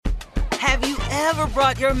Have you ever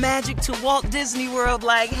brought your magic to Walt Disney World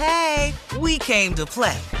like, hey, we came to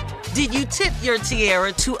play? Did you tip your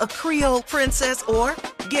tiara to a Creole princess or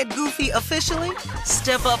get goofy officially?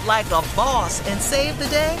 Step up like a boss and save the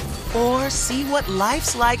day? Or see what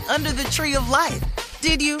life's like under the tree of life?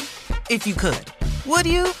 Did you? If you could. Would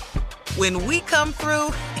you? When we come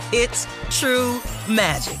through, it's true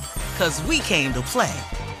magic. 'Cause we came to play.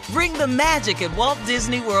 Bring the magic at Walt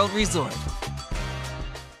Disney World Resort.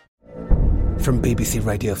 From BBC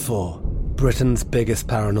Radio 4, Britain's biggest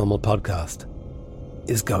paranormal podcast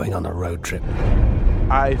is going on a road trip.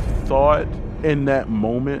 I thought in that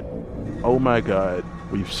moment, oh my God,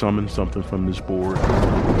 we've summoned something from this board.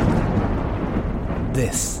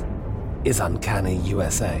 This is Uncanny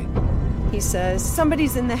USA. He says,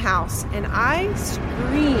 somebody's in the house, and I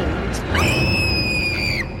screamed.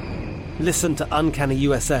 Listen to Uncanny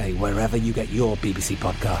USA wherever you get your BBC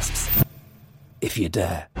podcasts, if you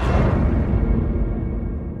dare.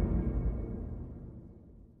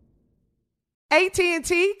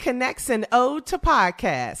 AT&T connects an ode to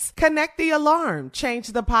podcasts. Connect the alarm. Change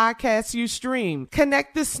the podcast you stream.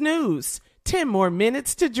 Connect the snooze. 10 more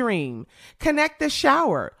minutes to dream. Connect the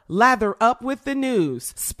shower. Lather up with the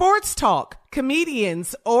news. Sports talk,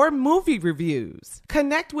 comedians, or movie reviews.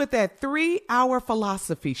 Connect with that 3-hour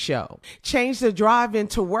philosophy show. Change the drive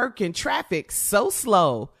into work in traffic so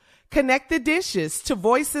slow. Connect the dishes to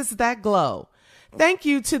voices that glow. Thank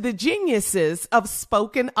you to the geniuses of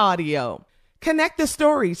spoken audio. Connect the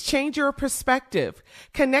stories, change your perspective.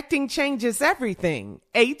 Connecting changes everything.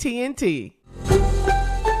 AT&T.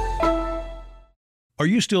 Are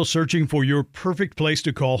you still searching for your perfect place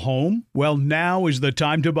to call home? Well, now is the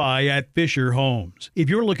time to buy at Fisher Homes. If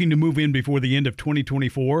you're looking to move in before the end of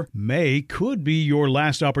 2024, May could be your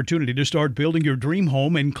last opportunity to start building your dream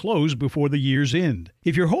home and close before the year's end.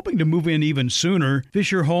 If you're hoping to move in even sooner,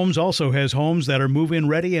 Fisher Homes also has homes that are move-in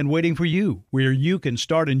ready and waiting for you, where you can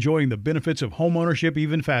start enjoying the benefits of homeownership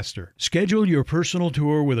even faster. Schedule your personal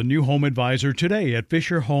tour with a new home advisor today at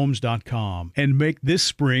FisherHomes.com and make this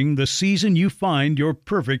spring the season you find your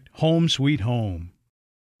perfect home sweet home.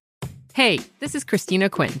 Hey, this is Christina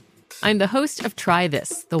Quinn. I'm the host of Try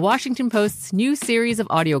This, the Washington Post's new series of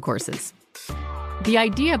audio courses. The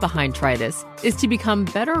idea behind Try This is to become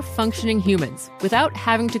better functioning humans without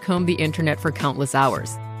having to comb the internet for countless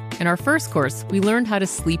hours. In our first course, we learned how to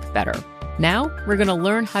sleep better. Now, we're going to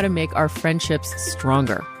learn how to make our friendships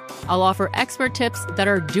stronger. I'll offer expert tips that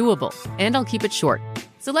are doable, and I'll keep it short.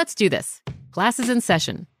 So let's do this. Class is in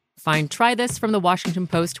session. Find Try This from the Washington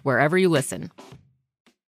Post wherever you listen.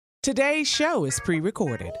 Today's show is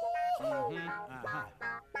pre-recorded. Y'all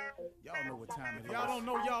know what time it is. Y'all don't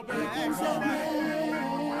know, y'all better ask somebody.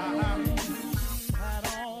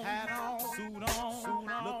 Hat on, suit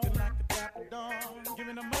on, looking like a dapper dog,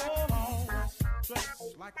 giving them all on.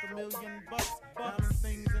 Dressed like $1 million, diamond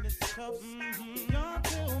things in its cuffs. Y'all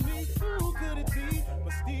tell me who could it be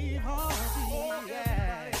but Steve Harvey? Oh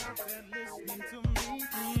yeah, out there listening to me.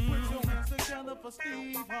 Put your hands together for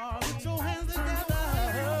Steve Harvey. Put your hands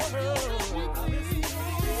together. Steve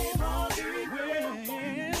Harvey.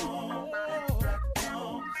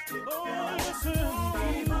 Oh, listen,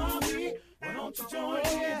 Steve Harvey. Why don't you join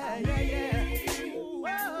in? Yeah.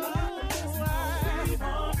 Steve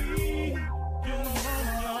Harvey. Get him on,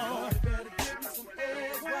 y'all. Better give me some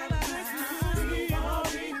eggs while I listen to Steve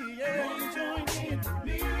Harvey. Yeah, join in with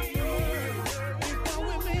me. If you're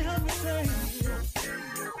with me, help me say,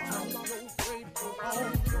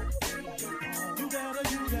 you gotta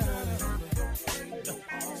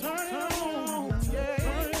turn it on, yeah,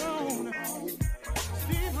 turn it on.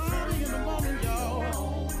 Steve Harvey in the morning,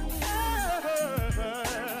 y'all.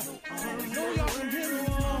 So y'all can hear me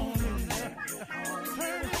on.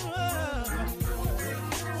 Turn it up.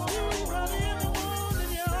 Steve Harvey in the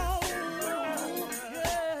morning, y'all.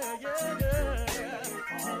 Yeah.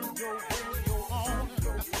 Turn your radio on.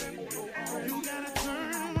 You gotta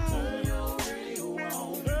turn your radio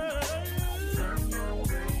on. Turn your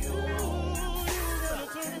radio on. You gotta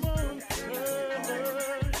turn it on.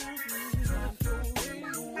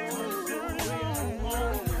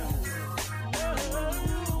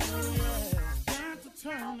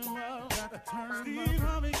 Turn them up, got to turn Steve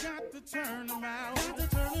Harvey got to turn them out, got to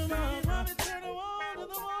turn them up. Steve Harvey turn them on in the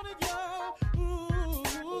morning, y'all.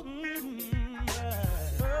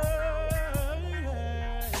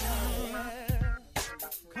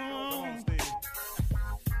 Come on, Steve.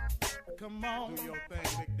 Come on, do your thing,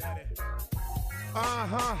 Big Daddy.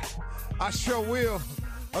 I sure will.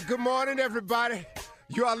 Good morning, everybody.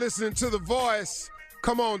 You are listening to The Voice.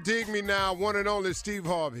 Come on, dig me now. One and only Steve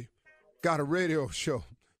Harvey. Got a radio show.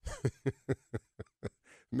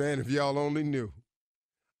 Man, if y'all only knew.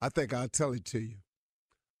 I think I'll tell it to you.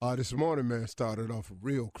 This morning, man, started off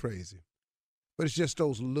real crazy. But it's just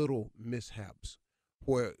those little mishaps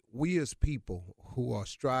where we as people who are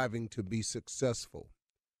striving to be successful,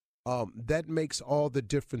 that makes all the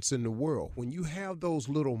difference in the world. When you have those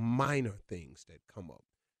little minor things that come up,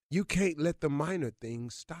 you can't let the minor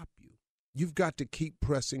things stop you. You've got to keep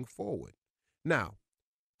pressing forward. Now,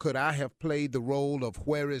 could I have played the role of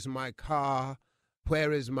where is my car?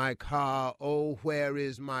 Where is my car? Oh, where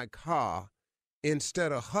is my car?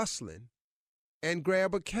 Instead of hustling and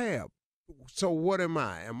grab a cab. So what am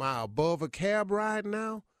I? Am I above a cab ride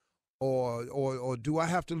now? Or do I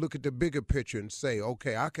have to look at the bigger picture and say,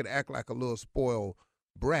 okay, I could act like a little spoiled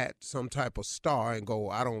brat, some type of star, and go,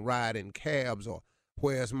 I don't ride in cabs, or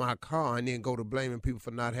where's my car, and then go to blaming people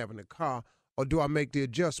for not having a car? Or do I make the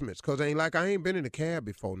adjustments? Because ain't like I ain't been in a cab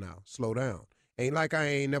before now. Slow down. Ain't like I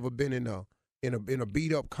ain't never been in a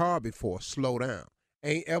beat-up car before. Slow down.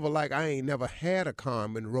 Ain't ever like I ain't never had a car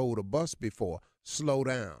and rode a bus before. Slow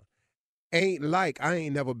down. Ain't like I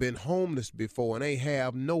ain't never been homeless before and ain't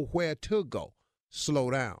have nowhere to go. Slow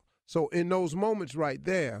down. So in those moments right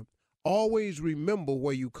there, always remember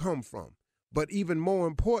where you come from. But even more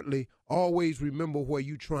importantly, always remember where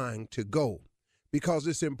you're trying to go. Because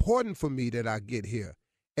it's important for me that I get here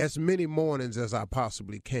as many mornings as I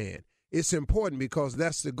possibly can. It's important because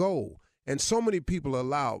that's the goal. And so many people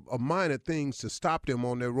allow minor things to stop them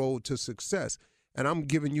on their road to success. And I'm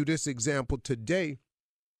giving you this example today,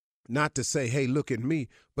 not to say, hey, look at me,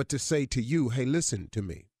 but to say to you, hey, listen to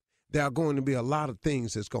me. There are going to be a lot of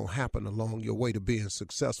things that's going to happen along your way to being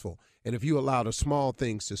successful. And if you allow the small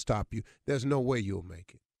things to stop you, there's no way you'll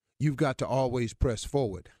make it. You've got to always press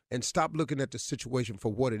forward and stop looking at the situation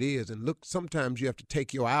for what it is. And look, sometimes you have to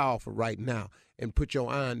take your eye off of right now and put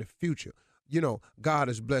your eye on the future. You know, God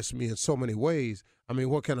has blessed me in so many ways. I mean,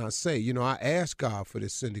 what can I say? You know, I asked God for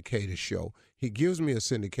this syndicated show. He gives me a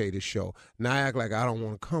syndicated show. Now I act like I don't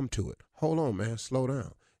want to come to it. Hold on, man. Slow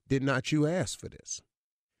down. Did not you ask for this?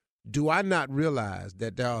 Do I not realize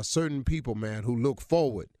that there are certain people, man, who look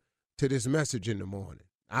forward to this message in the morning?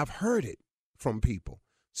 I've heard it from people.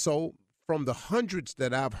 So from the hundreds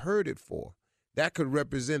that I've heard it for, that could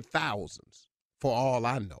represent thousands for all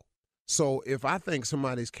I know. So if I think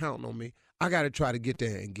somebody's counting on me, I got to try to get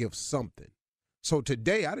there and give something. So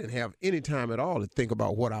today I didn't have any time at all to think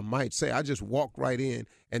about what I might say. I just walked right in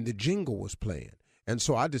and the jingle was playing. And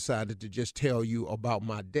so I decided to just tell you about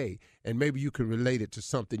my day. And maybe you can relate it to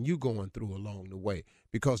something you're going through along the way.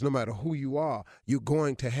 Because no matter who you are, you're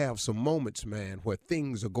going to have some moments, man, where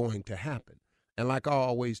things are going to happen. And like I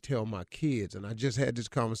always tell my kids, and I just had this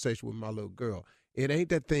conversation with my little girl, it ain't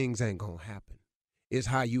that things ain't going to happen. It's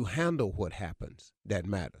how you handle what happens that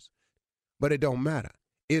matters. But it don't matter.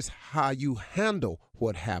 It's how you handle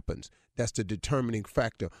what happens that's the determining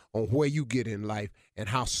factor on where you get in life and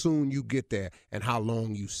how soon you get there and how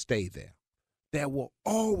long you stay there. There will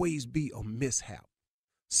always be a mishap,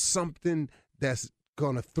 something that's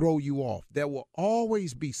going to throw you off. There will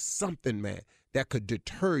always be something, man, that could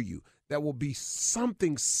deter you. There will be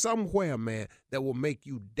something somewhere, man, that will make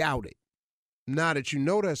you doubt it. Now that you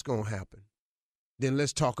know that's going to happen, then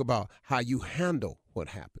let's talk about how you handle what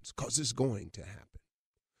happens, because it's going to happen.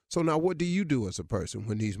 So now what do you do as a person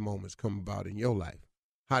when these moments come about in your life?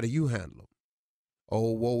 How do you handle them?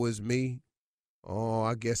 Oh, woe is me. Oh,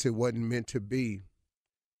 I guess it wasn't meant to be.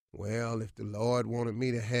 Well, if the Lord wanted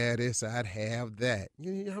me to have this, I'd have that.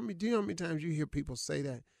 Do you know how many times you hear people say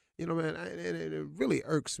that? You know, man, it really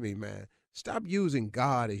irks me, man. Stop using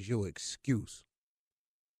God as your excuse.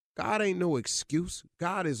 God ain't no excuse.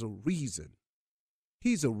 God is a reason.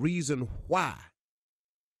 He's a reason why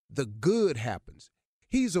the good happens.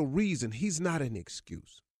 He's a reason. He's not an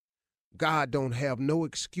excuse. God don't have no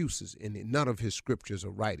excuses in none of his scriptures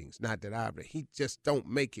or writings. Not that I've read. He just don't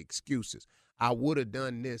make excuses. I would have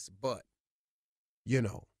done this, but, you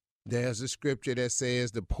know, there's a scripture that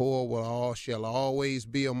says the poor shall always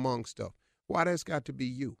be amongst us. Why that's got to be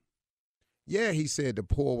you? Yeah, he said the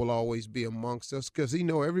poor will always be amongst us because he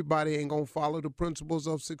know everybody ain't going to follow the principles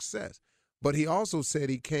of success. But he also said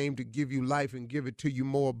he came to give you life and give it to you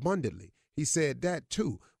more abundantly. He said that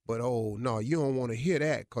too. But, oh, no, you don't want to hear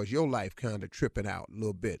that because your life kind of tripping out a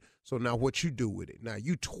little bit. So now what you do with it? Now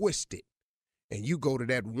you twist it and you go to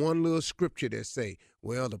that one little scripture that say,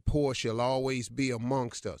 well, the poor shall always be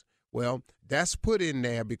amongst us. Well, that's put in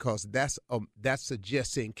there because that's a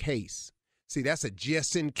just in case. See, that's a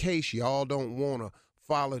just in case y'all don't want to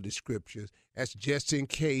follow the scriptures. That's just in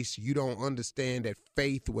case you don't understand that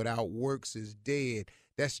faith without works is dead.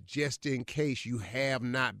 That's just in case you have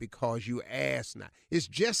not because you ask not. It's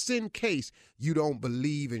just in case you don't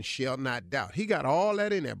believe and shall not doubt. He got all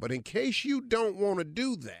that in there. But in case you don't want to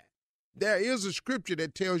do that, there is a scripture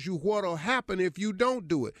that tells you what will happen if you don't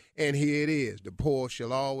do it. And here it is. The poor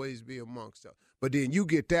shall always be amongst us. But then you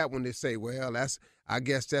get that when they say, well, I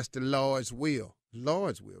guess that's the Lord's will.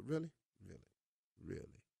 Lord's will, really?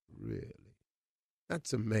 Really?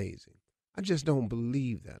 That's amazing. I just don't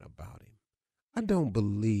believe that about him. I don't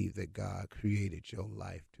believe that God created your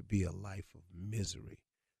life to be a life of misery.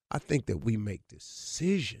 I think that we make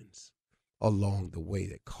decisions along the way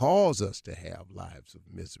that cause us to have lives of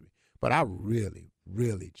misery. But I really,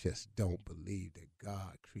 really just don't believe that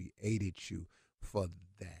God created you for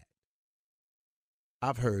that.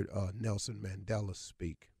 I've heard Nelson Mandela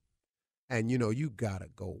speak. And, you got to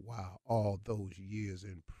go, wow, all those years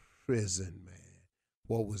in prison, man.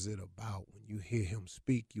 What was it about? When you hear him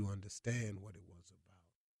speak, you understand what it was about.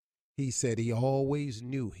 He said he always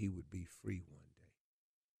knew he would be free one day.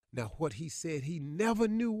 Now, what he said he never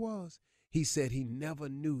knew was, he said he never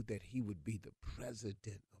knew that he would be the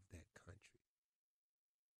president of that country.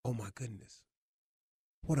 Oh, my goodness.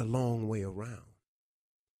 What a long way around.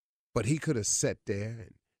 But he could have sat there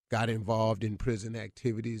and got involved in prison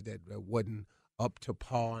activities that wasn't up to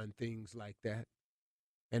par and things like that.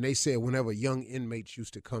 And they said whenever young inmates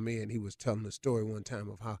used to come in, he was telling a story one time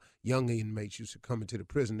of how young inmates used to come into the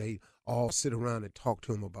prison. They all sit around and talk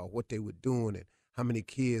to him about what they were doing and how many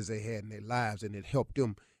kids they had in their lives. And it helped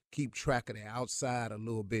them keep track of their outside a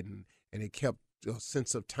little bit. And it kept a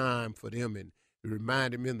sense of time for them. And it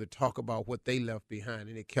reminded them to talk about what they left behind.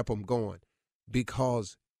 And it kept them going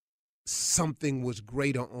because something was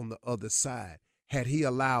greater on the other side. Had he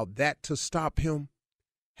allowed that to stop him,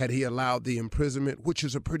 had he allowed the imprisonment, which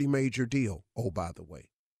is a pretty major deal, oh, by the way,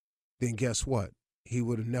 then guess what? He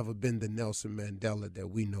would have never been the Nelson Mandela that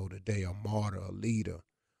we know today, a martyr, a leader,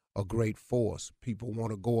 a great force. People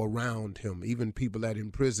want to go around him. Even people that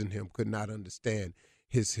imprisoned him could not understand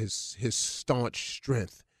his staunch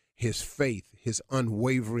strength, his faith, his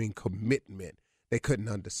unwavering commitment. They couldn't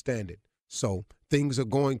understand it. So things are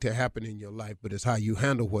going to happen in your life, but it's how you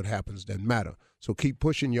handle what happens that matter. So keep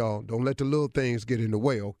pushing, y'all. Don't let the little things get in the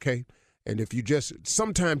way, okay? And if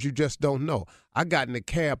sometimes you just don't know. I got in the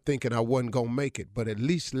cab thinking I wasn't going to make it, but at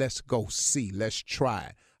least let's go see. Let's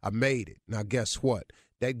try. I made it. Now, guess what?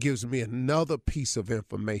 That gives me another piece of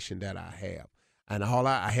information that I have. And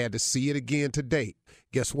I had to see it again today.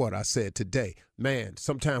 Guess what? I said today, man,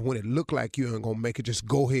 sometimes when it look like you ain't going to make it, just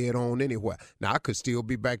go head on anywhere. Now, I could still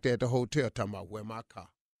be back there at the hotel talking about where my car.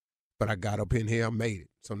 But I got up in here, I made it.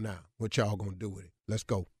 So now, what y'all going to do with it? Let's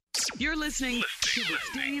go. You're listening to the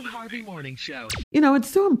Steve Harvey Morning Show. It's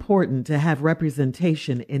so important to have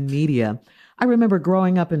representation in media. I remember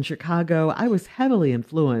growing up in Chicago, I was heavily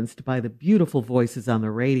influenced by the beautiful voices on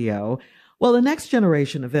the radio. Well, the next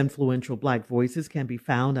generation of influential Black voices can be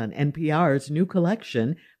found on NPR's new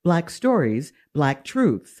collection, Black Stories, Black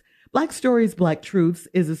Truths. Black Stories, Black Truths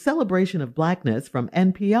is a celebration of Blackness from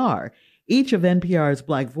NPR. Each of NPR's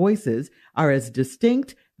Black voices are as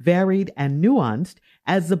distinct, varied, and nuanced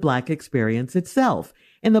as the Black experience itself.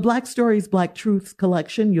 In the Black Stories, Black Truths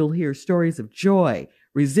collection, you'll hear stories of joy,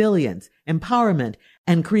 resilience, empowerment,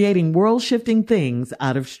 and creating world-shifting things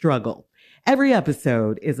out of struggle. Every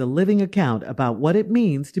episode is a living account about what it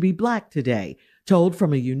means to be Black today, told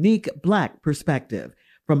from a unique Black perspective.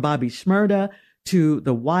 From Bobby Shmurda to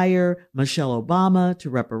The Wire, Michelle Obama to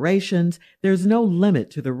reparations, there's no limit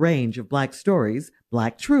to the range of Black stories,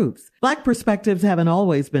 Black truths. Black perspectives haven't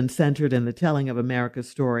always been centered in the telling of America's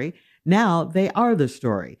story. Now they are the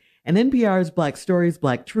story. In NPR's Black Stories,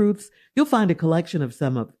 Black Truths, you'll find a collection of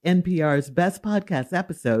some of NPR's best podcast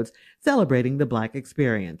episodes celebrating the Black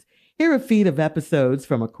experience. Hear a feed of episodes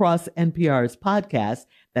from across NPR's podcasts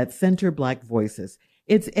that center Black voices.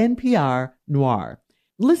 It's NPR Noir.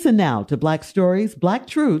 Listen now to Black Stories, Black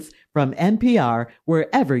Truths from NPR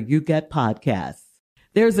wherever you get podcasts.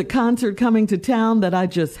 There's a concert coming to town that I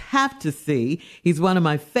just have to see. He's one of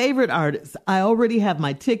my favorite artists. I already have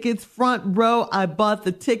my tickets, front row. I bought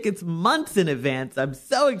the tickets months in advance. I'm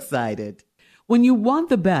so excited. When you want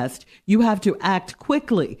the best, you have to act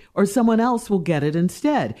quickly or someone else will get it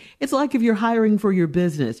instead. It's like if you're hiring for your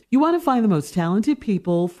business. You want to find the most talented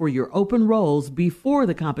people for your open roles before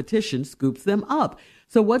the competition scoops them up.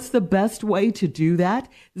 So what's the best way to do that?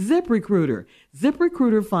 ZipRecruiter.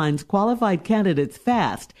 ZipRecruiter finds qualified candidates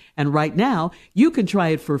fast. And right now, you can try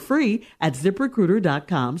it for free at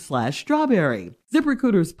ZipRecruiter.com/strawberry.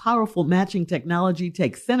 ZipRecruiter's powerful matching technology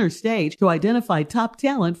takes center stage to identify top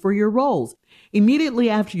talent for your roles. Immediately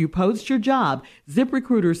after you post your job,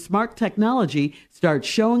 ZipRecruiter's smart technology starts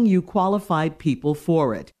showing you qualified people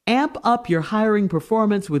for it. Amp up your hiring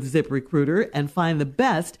performance with ZipRecruiter and find the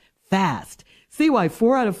best fast. See why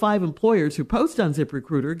 4 out of 5 employers who post on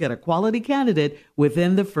ZipRecruiter get a quality candidate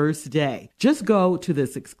within the first day. Just go to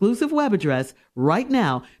this exclusive web address right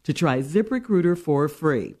now to try ZipRecruiter for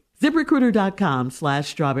free.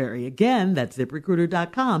 ZipRecruiter.com/strawberry. Again, that's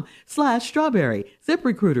ZipRecruiter.com/strawberry.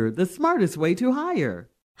 ZipRecruiter, the smartest way to hire.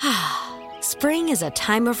 Spring is a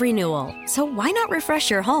time of renewal, so why not refresh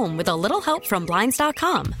your home with a little help from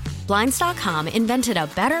Blinds.com? Blinds.com invented a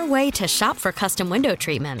better way to shop for custom window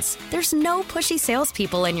treatments. There's no pushy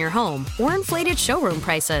salespeople in your home or inflated showroom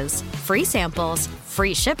prices. Free samples,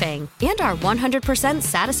 free shipping, and our 100%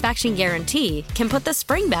 satisfaction guarantee can put the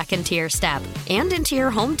spring back into your step and into your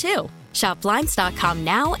home, too. Shop Blinds.com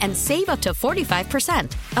now and save up to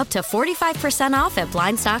 45%. Up to 45% off at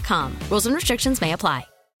Blinds.com. Rules and restrictions may apply.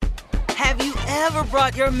 Have you ever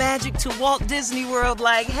brought your magic to Walt Disney World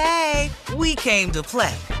like, hey, we came to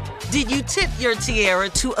play? Did you tip your tiara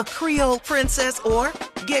to a Creole princess or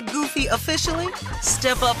get goofy officially?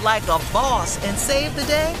 Step up like a boss and save the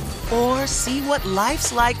day? Or see what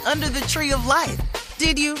life's like under the tree of life?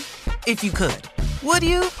 Did you? If you could. Would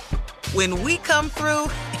you? When we come through,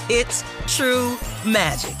 it's true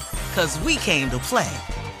magic. 'Cause we came to play.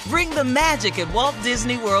 Bring the magic at Walt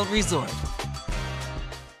Disney World Resort.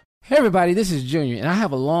 Hey everybody, this is Junior, and I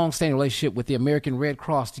have a long-standing relationship with the American Red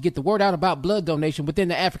Cross to get the word out about blood donation within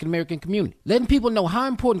the African American community, letting people know how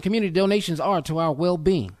important community donations are to our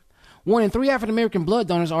well-being. 1 in 3 African American blood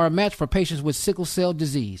donors are a match for patients with sickle cell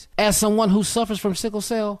disease. As someone who suffers from sickle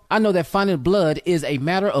cell, I know that finding blood is a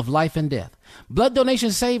matter of life and death. Blood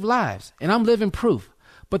donations save lives, and I'm living proof.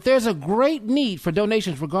 But there's a great need for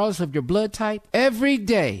donations regardless of your blood type. Every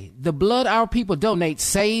day, the blood our people donate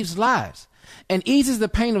saves lives and eases the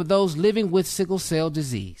pain of those living with sickle cell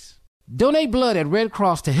disease. Donate blood at Red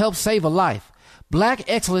Cross to help save a life. Black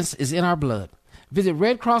excellence is in our blood. Visit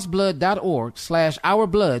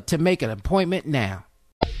redcrossblood.org/ourblood to make an appointment now.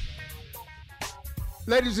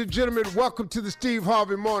 Ladies and gentlemen, welcome to the Steve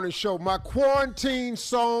Harvey Morning Show. My quarantine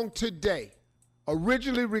song today,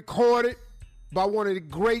 originally recorded by one of the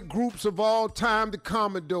great groups of all time, the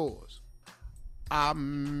Commodores. I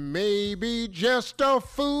may be just a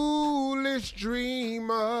foolish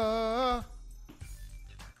dreamer,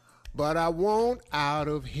 but I want out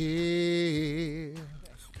of here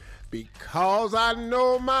because I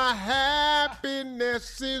know my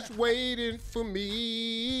happiness is waiting for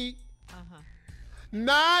me.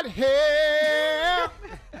 Not here.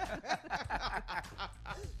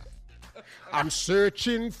 I'm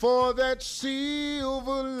searching for that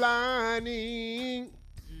silver lining.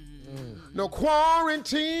 No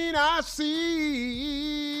quarantine I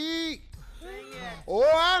see. Oh,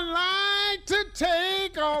 I like to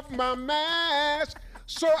take off my mask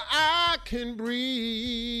so I can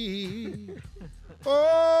breathe.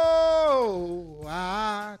 Oh,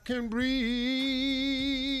 I can breathe.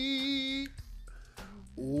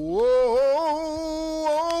 Oh,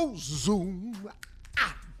 zoom.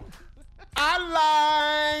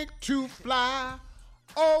 I like to fly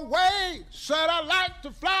away. Said I like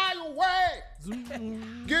to fly away.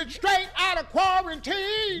 Get straight out of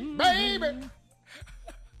quarantine, baby.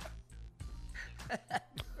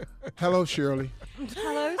 Hello, Shirley.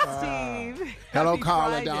 Hello, Steve. Hello, Happy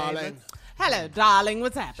Carla, Friday. darling. Hello, darling.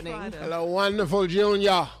 What's happening? Hello, wonderful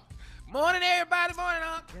Junior. Morning, everybody. Morning,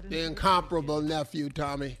 Unc. The incomparable nephew,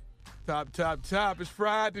 Tommy. Top. It's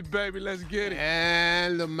Friday, baby. Let's get it.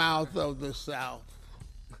 And the mouth of the South.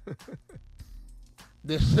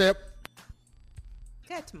 The sip.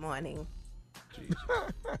 Good morning.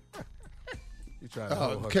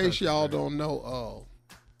 In case y'all don't know,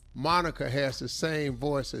 Monica has the same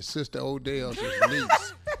voice as Sister Odell's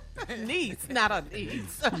niece. Niece, not a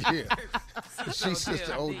niece. Yeah. She's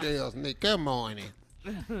Sister Odell's niece. Good morning.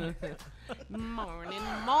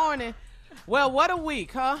 Morning. Well, what a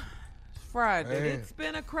week, huh? Friday. Hey. It's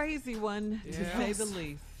been a crazy one, to say the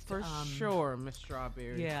least. For sure, Miss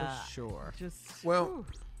Strawberry. Yeah. For sure. Well,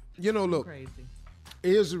 you know, look, crazy.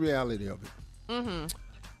 Here's the reality of it.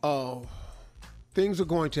 Things are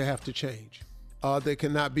going to have to change. They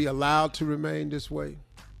cannot be allowed to remain this way.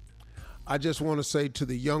 I just want to say to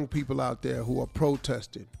the young people out there who are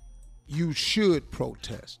protesting, you should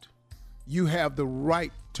protest. You have the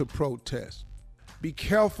right to protest. Be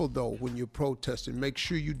careful, though, when you're protesting. Make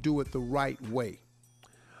sure you do it the right way.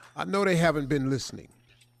 I know they haven't been listening.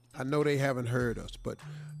 I know they haven't heard us, but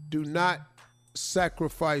do not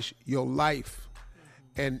sacrifice your life,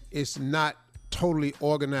 and it's not totally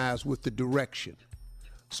organized with the direction.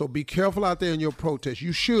 So be careful out there in your protest.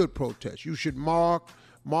 You should protest. You should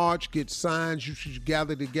march, get signs. You should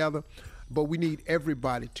gather together. But we need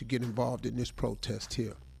everybody to get involved in this protest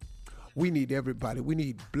here. We need everybody. We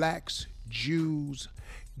need blacks, Jews,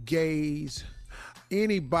 gays,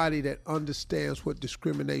 anybody that understands what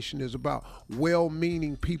discrimination is about.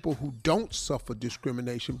 Well-meaning people who don't suffer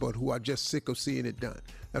discrimination, but who are just sick of seeing it done.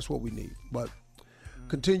 That's what we need. But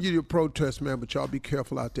continue your protest, man, but y'all be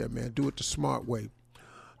careful out there, man. Do it the smart way.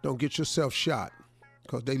 Don't get yourself shot,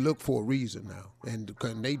 because they look for a reason now, and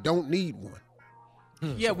they don't need one.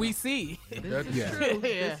 Yeah, we see. This is true.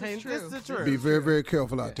 This is true. This is true. Be very, very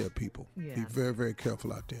careful out there, people. Yeah. Be very, very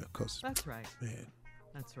careful out there, because, That's right. man,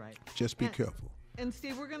 That's right. just be careful. And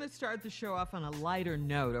Steve, we're going to start the show off on a lighter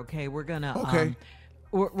note, okay? We're going to Okay.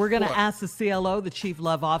 we're going to What? ask the CLO, the Chief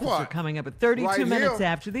Love Officer, What? coming up at 32 Right minutes here?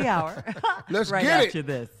 after the hour. Let's right get it. after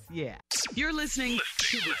this. Yeah. You're listening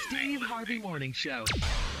to the Steve Harvey Morning Show.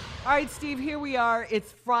 All right, Steve, here we are.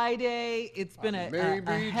 It's Friday. It's been a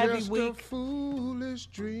heavy just week. a foolish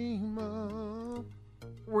dreamer.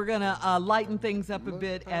 We're going to lighten things up a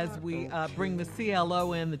bit as we bring the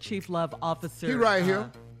CLO in, the Chief Love Officer. He right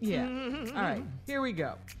here. Yeah. All right, here we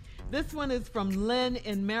go. This one is from Lynn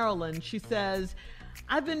in Maryland. She says,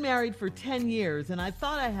 I've been married for 10 years, and I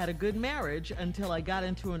thought I had a good marriage until I got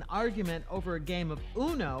into an argument over a game of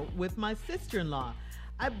Uno with my sister-in-law.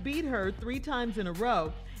 I beat her 3 times in a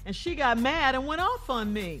row, and she got mad and went off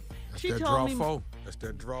on me. That's She that told draw me... four. That's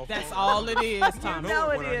that draw That's four. all it is, Tom. You know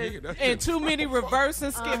When it I is. hear that's And it. too many reverse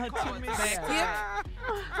and skip too cards. many- Back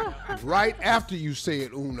Right after you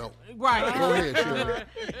said Uno. skip. Right. Go ahead, Shirley.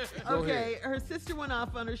 Go Okay, ahead. her sister went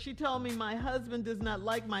off on her. She told me my husband does not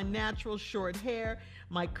like my natural short hair,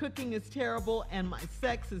 my cooking is terrible, and my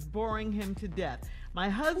sex is boring him to death. My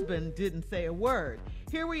husband didn't say a word.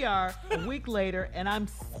 Here we are, a week later, and I'm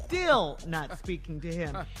still not speaking to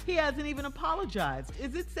him. He hasn't even apologized.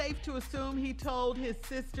 Is it safe to assume he told his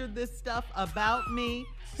sister this stuff about me?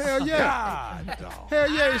 Hell yeah. God, dog. Hell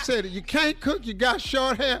yeah, he said it. You can't cook, you got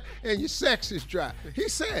short hair, and your sex is dry. He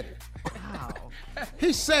said it. Wow.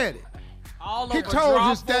 He said it. All He over told draw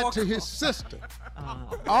his that four. to his sister.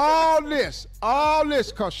 All this,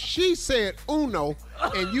 because she said Uno,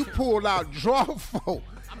 and you pulled out draw 4.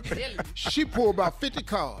 She pulled about 50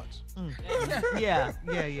 cards. Yeah.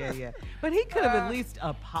 But he could have at least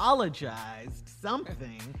apologized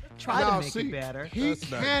something. Try Now, to make see, it better. He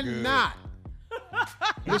That's not cannot.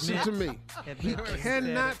 Listen to me. He Admit he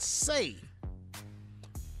cannot say.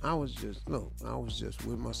 I was just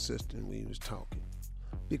with my sister and we was talking.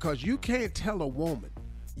 Because you can't tell a woman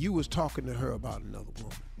you was talking to her about another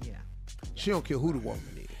woman. Yeah. She don't care who the woman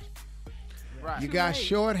is. Right. You got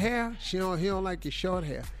short hair, he don't like your short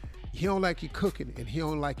hair. He don't like your cooking, and he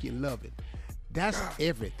don't like your loving. That's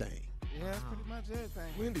everything. Yeah, that's pretty much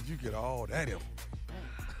everything. When did you get all that information?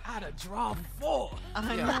 I'd have draw 4.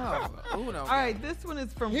 I know. Uno. All right, this one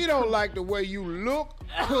is from He don't like the way you look,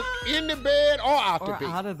 cook in the bed or out the or bed.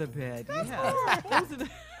 out of the bed. Yeah.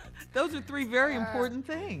 Those are 3 very important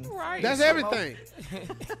things. Right. That's everything.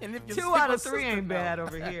 And if your 2 out of sister 3 ain't know. bad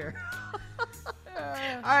over here.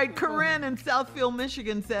 All right, Corinne in Southfield,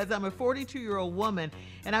 Michigan says, I'm a 42-year-old woman,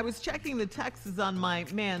 and I was checking the texts on my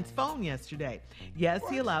man's phone yesterday. Yes,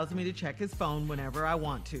 he allows me to check his phone whenever I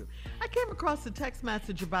want to. I came across a text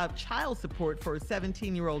message about child support for a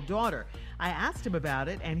 17-year-old daughter. I asked him about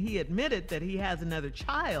it, and he admitted that he has another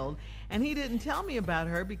child, and he didn't tell me about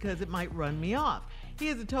her because it might run me off. He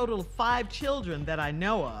has a total of 5 children that I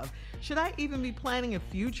know of. Should I even be planning a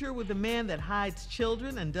future with a man that hides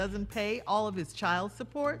children and doesn't pay all of his child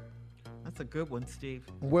support? That's a good one, Steve.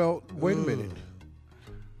 Well, wait a minute.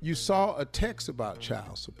 You saw a text about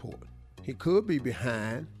child support. He could be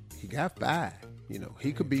behind. He got 5.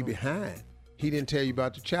 He could be behind. He didn't tell you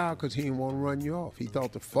about the child because he didn't want to run you off. He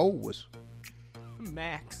thought the 4 was,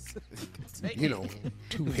 Max.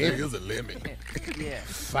 too heavy. Here's a limit. Yeah.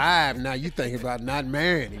 5, now you thinking about not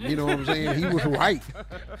marrying him. You know what I'm saying? He was right.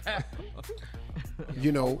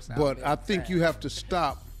 But I think you have to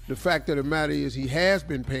stop. The fact of the matter is he has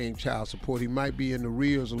been paying child support. He might be in the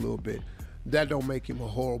rears a little bit. That don't make him a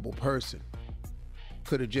horrible person.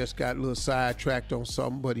 Could have just got a little sidetracked on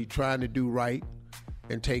something, but he trying to do right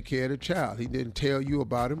and take care of the child. He didn't tell you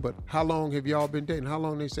about him, but how long have y'all been dating? How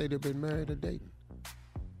long they say they've been married or dating?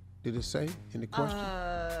 Did it say in the question?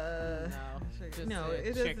 No. No,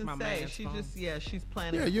 it doesn't say. She just, she's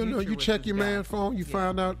planning. Yeah, you check your man's phone. You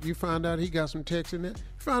find out he got some text in there. You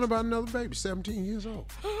find out about another baby, 17 years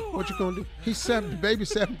old. What you gonna do? He's baby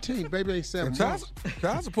 17. Baby ain't 7 months.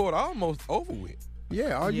 Child support almost over with.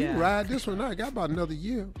 Yeah, you ride this one out. Got about another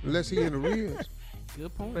year, unless he in arrears.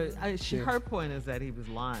 Good point. But her point is that he was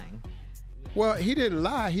lying. Well, he didn't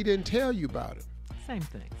lie. He didn't tell you about it. Same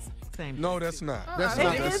thing. No, that's not. That's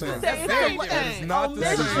not the same thing. That is not the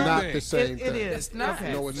same thing. That is not the same thing. It is. It's not.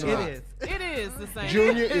 Okay. No, it's not. It is the same.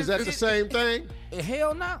 Junior, is that the same thing?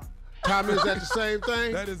 Hell no. Tommy, is that the same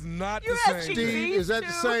thing? That is not the same thing. Steve, is that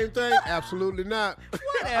the same thing? Absolutely not.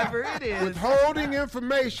 Whatever it is. Withholding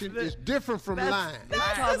information is different from lying. It's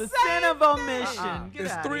called the sin of omission.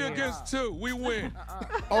 It's 3 against 2. We win.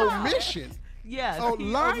 Omission? Yes. Oh,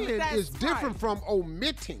 lying is different from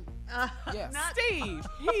omitting. Steve,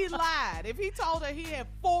 he lied. If he told her he had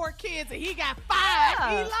 4 kids and he got 5,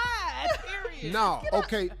 he lied. Period. No,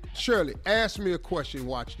 okay, Shirley, ask me a question.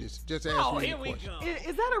 Watch this. Just ask me a question.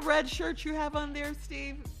 Is that a red shirt you have on there,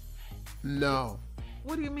 Steve? No.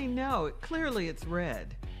 What do you mean no? Clearly it's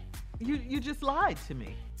red. You just lied to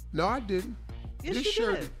me. No, I didn't. Yes, this you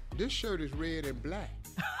shirt, did. This shirt is red and black.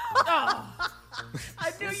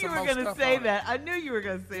 I knew you were going to say that. I knew you were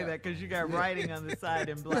going to say that because you got writing on the side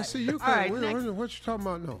in black. Yeah, see, you All can't. right, What you talking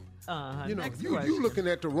about? No. Next You looking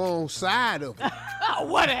at the wrong side of it.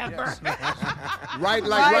 Whatever. Right in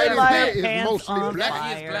there is mostly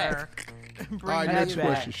black. Black. All right, next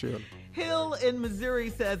question, Shirley. Hill in Missouri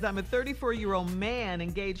says, I'm a 34-year-old man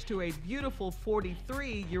engaged to a beautiful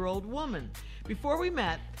 43-year-old woman. Before we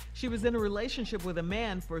met, she was in a relationship with a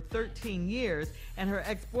man for 13 years, and her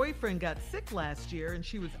ex-boyfriend got sick last year, and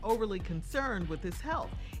she was overly concerned with his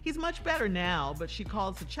health. He's much better now, but she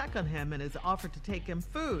calls to check on him and has offered to take him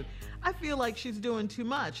food. I feel like she's doing too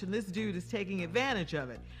much, and this dude is taking advantage of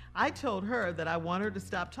it. I told her that I want her to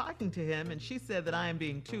stop talking to him, and she said that I am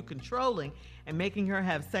being too controlling and making her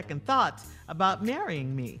have second thoughts about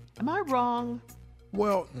marrying me. Am I wrong?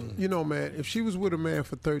 Well, man, if she was with a man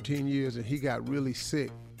for 13 years and he got really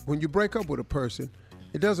sick, when you break up with a person,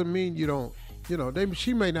 it doesn't mean you don't,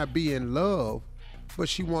 she may not be in love, but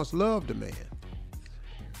she wants love the man.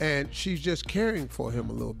 And she's just caring for him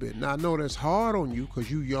a little bit. Now, I know that's hard on you because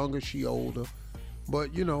you younger, she older,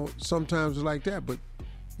 but, sometimes it's like that. But,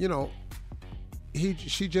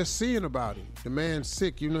 she just seeing about him. The man's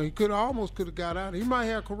sick, he almost could have got out. He might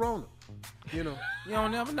have corona, You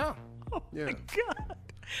don't never know. Yeah. My God.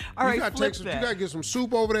 All right, you gotta get some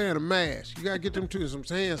soup over there and a mask. You gotta get them to some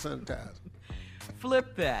hand sanitizer.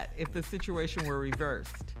 Flip that if the situation were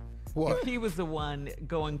reversed. What? If he was the one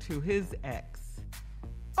going to his ex.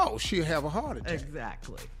 Oh, she'll have a heart attack.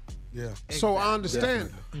 Exactly. Yeah. So I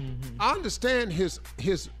understand. Mm-hmm. I understand his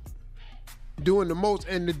doing the most,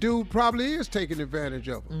 and the dude probably is taking advantage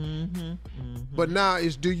of her. But now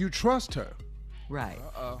do you trust her? Right.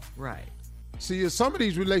 Right. See, in some of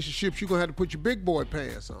these relationships, you're going to have to put your big boy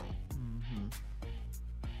pants on.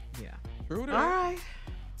 Yeah. True that.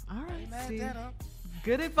 All right, Steve.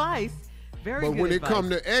 Good advice. Very but good when advice. it come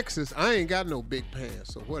to exes, I ain't got no big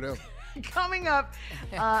pants, so whatever. Coming up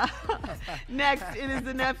next, it is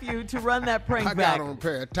the nephew to run that prank I back. got on a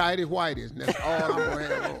pair of tighty whities, and that's all I'm going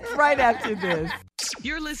to have on. Right after this.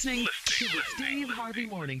 You're listening to the Steve Harvey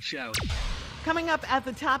Morning Show. Coming up at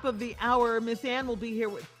the top of the hour, Miss Ann will be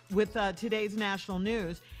here with today's national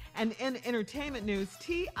news. And in entertainment news,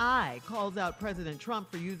 T.I. calls out President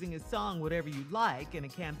Trump for using his song Whatever You Like in a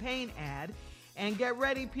campaign ad. And get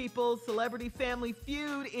ready, people. Celebrity Family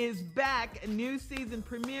Feud is back. A new season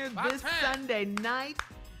premiered this Sunday night.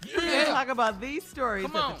 Yeah. We're going to talk about these stories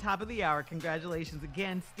Come at on. the top of the hour. Congratulations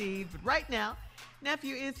again, Steve. But right now,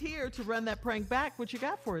 Nephew is here to run that prank back. What you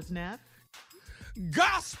got for us, Neff?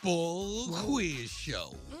 Gospel quiz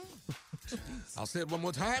show. I'll say it one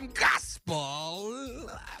more time. Gospel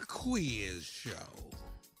quiz show.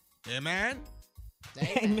 Amen?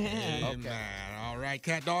 Amen. Amen. All right,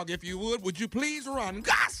 cat dog, if you would you please run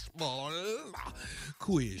gospel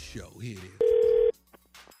quiz show? Here it is.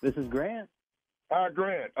 This is Grant. Hi,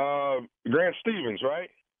 Grant. Grant Stevens, right?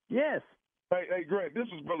 Yes. Hey, Grant, this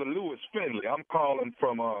is Brother Lewis Finley. I'm calling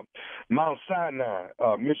from Mount Sinai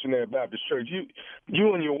Missionary Baptist Church.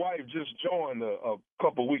 You and your wife just joined a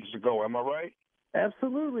couple weeks ago, am I right?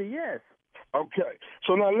 Absolutely, yes. Okay.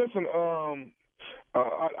 So now listen,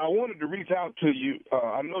 I wanted to reach out to you.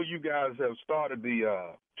 I know you guys have started the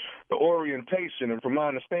orientation, and from my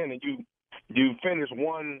understanding, you finished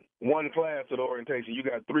one class of the orientation. You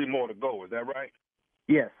got 3 more to go. Is that right?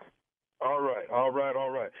 Yes. All right.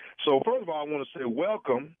 So first of all, I want to say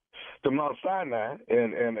welcome Mount Sinai,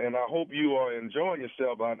 and I hope you are enjoying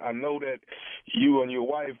yourself. I know that you and your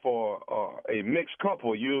wife are a mixed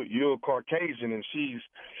couple. You're Caucasian and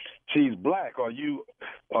she's black. Are you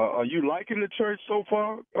liking the church so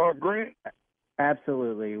far, Grant?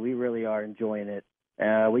 Absolutely. We really are enjoying it.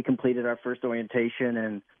 We completed our first orientation,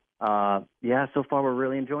 and so far we're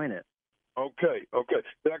really enjoying it. Okay.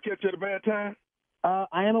 Did I catch you at a bad time?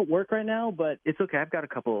 I am at work right now, but it's okay. I've got a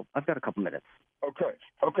couple minutes. Okay.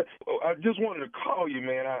 Well, I just wanted to call you,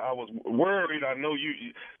 man. I was worried. I know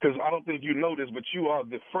you, because I don't think you know this, but you are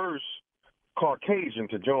the first Caucasian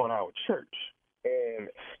to join our church. And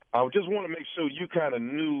I just want to make sure you kind of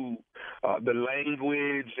knew the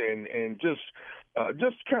language and just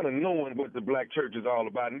kind of knowing what the black church is all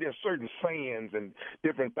about. And there's certain sayings and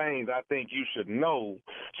different things I think you should know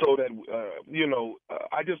so that,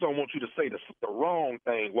 I just don't want you to say the wrong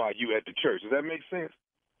thing while you at the church. Does that make sense?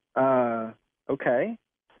 Okay.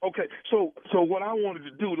 Okay, so what I wanted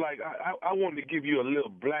to do, like, I wanted to give you a little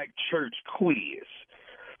black church quiz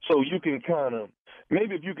so you can kind of,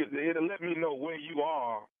 maybe if you could, it'll let me know where you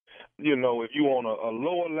are, if you're on a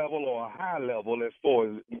lower level or a high level as far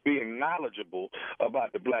as being knowledgeable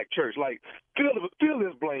about the black church. Like, fill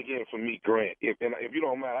this blank in for me, Grant, if you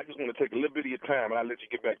don't mind. I just want to take a little bit of your time, and I'll let you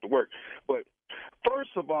get back to work. But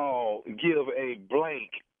first of all, give a blank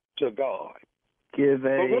to God.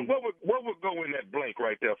 What would go in that blank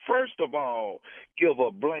right there? First of all, give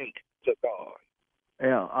a blank to God.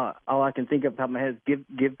 Yeah, all I can think of off the top of my head is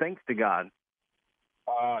give thanks to God.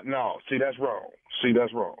 No, see, that's wrong. See,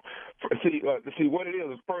 what it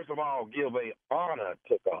is first of all, give a honor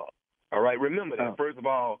to God. All right, remember that. First of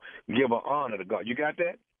all, give an honor to God. You got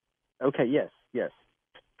that? Okay, yes.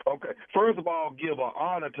 Okay, first of all, give an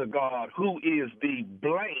honor to God, who is the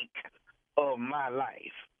blank of my life.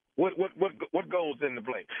 What goes in the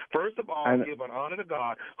blank? First of all, give an honor to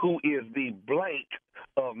God, who is the blank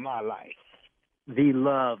of my life. The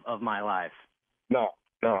love of my life. No.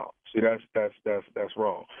 See, that's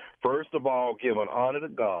wrong. First of all, give an honor to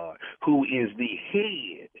God, who is the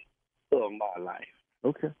head of my life.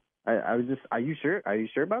 Okay. Are you sure? Are you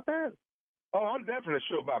sure about that? Oh, I'm definitely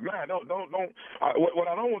sure about mine. Don't. What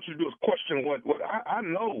I don't want you to do is question what I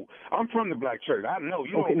know. I'm from the black church. I know.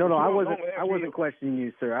 You okay. No. I wasn't questioning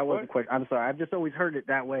you, sir. I wasn't questioning. I'm sorry. I've just always heard it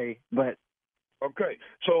that way, but. Okay,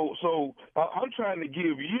 so I'm trying to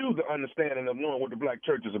give you the understanding of knowing what the black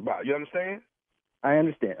church is about. You understand? I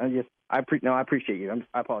understand. I appreciate you.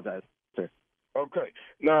 I apologize, sir. Okay.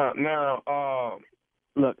 Now.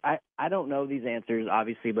 Look, I don't know these answers,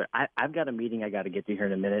 obviously, but I've got a meeting I got to get to here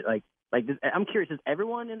in a minute. Like this, I'm curious, does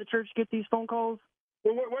everyone in the church get these phone calls?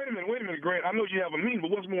 Well, wait a minute, Grant. I know you have a meeting, but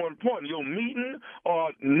what's more important, your meeting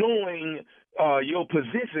or knowing your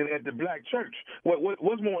position at the black church?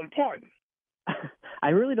 What's more important? I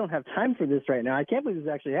really don't have time for this right now. I can't believe this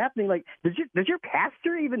is actually happening. Like, does your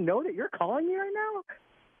pastor even know that you're calling me right now?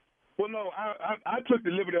 Well, no, I took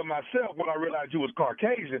the liberty of myself when I realized you was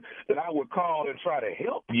Caucasian that I would call and try to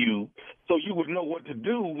help you so you would know what to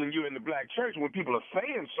do when you're in the black church when people are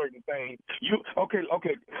saying certain things.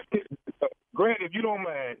 Okay, Grant, if you don't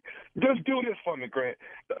mind, just do this for me, Grant.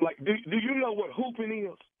 Like, do you know what hooping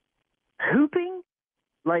is? Hooping?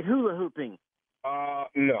 Like hula hooping?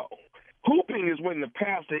 No. Hooping is when the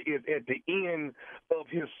pastor is at the end of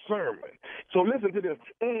his sermon. So listen to this.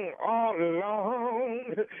 All along,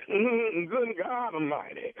 good God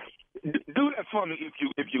Almighty. Do that for me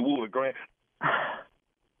if you would, Grant.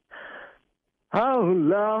 Oh,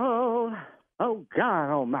 Lord. Oh,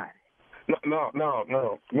 God Almighty. No.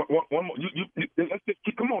 One more. Let's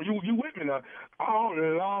just come on. You with me now? Oh,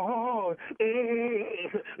 Lord,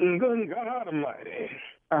 good God Almighty.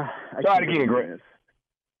 Try it again, Grant.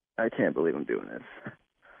 I can't believe I'm doing this.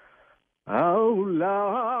 Oh,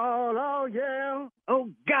 Lord, oh, yeah, oh,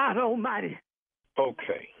 God Almighty.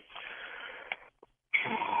 Okay.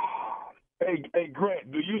 Hey,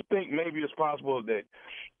 Grant, do you think maybe it's possible that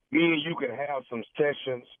me and you can have some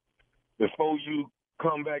sessions before you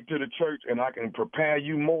come back to the church and I can prepare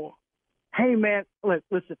you more? Hey, man,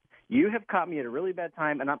 listen, you have caught me at a really bad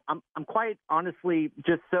time, and I'm quite honestly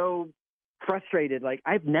just so frustrated. Like,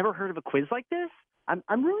 I've never heard of a quiz like this.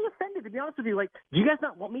 I'm really offended, to be honest with you. Like, do you guys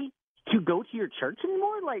not want me to go to your church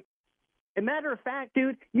anymore? Like, a matter of fact,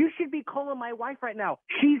 dude, you should be calling my wife right now.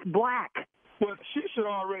 She's black. Well, she should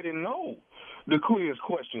already know the quiz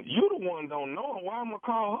question. You the one don't know her. Why am I going to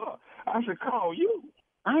call her? I should call you.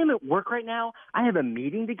 I am at work right now. I have a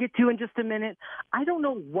meeting to get to in just a minute. I don't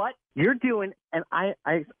know what you're doing, and I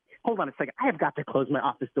hold on a second. I have got to close my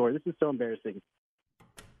office door. This is so embarrassing.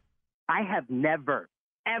 I have never,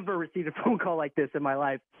 ever received a phone call like this in my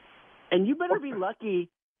life. And you better be lucky,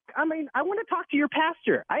 I mean, I want to talk to your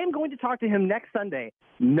pastor. I am going to talk to him next Sunday.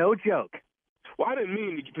 No joke. Well, I didn't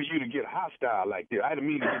mean for you to get hostile like that. I didn't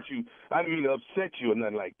mean to get you. I didn't mean to upset you or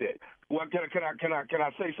nothing like that. Well, can I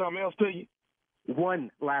say something else to you? One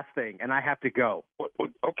last thing, and I have to go.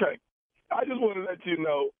 Okay. I just want to let you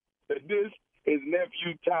know that this is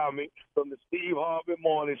nephew Tommy from the Steve Harvey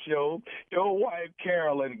Morning Show. Your wife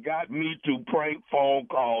Carolyn got me to prank phone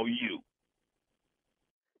call you.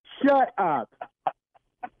 Shut up.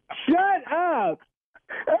 Shut up.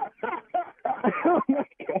 Oh my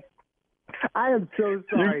God. I am so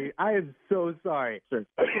sorry. I am so sorry, sir.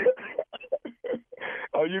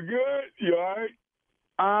 Are you good? You all right?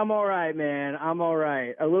 I'm all right, man. I'm all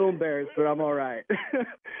right. A little embarrassed, but I'm all right.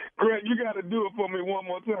 Grant, you got to do it for me one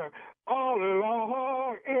more time. Oh,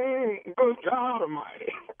 Lord, good God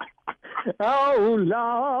Almighty. Oh,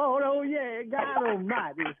 Lord, oh, yeah, God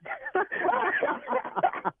Almighty.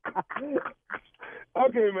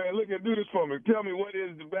 Okay, man, look, do this for me. Tell me what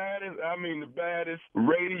is the baddest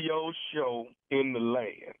radio show in the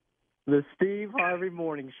land. The Steve Harvey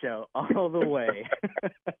Morning Show, all the way.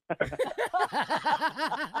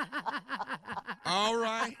 All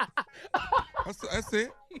right. That's it.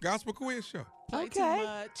 Gospel quiz show. Okay.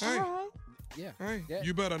 Hey. All right. Yeah. Hey, Yeah.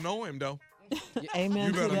 you better know him, though. Amen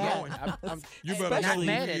You to better that. know him. You better Especially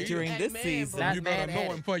know him. during this season. You better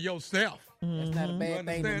know him for yourself. That's not a You bad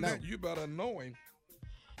thing to understand know. that? You better know him.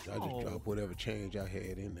 I just dropped whatever change I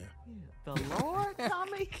had in there. The Lord,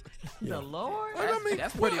 Tommy? Yeah. The Lord? Well, I mean,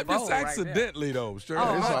 That's pretty just bold right accidentally, though. Sure.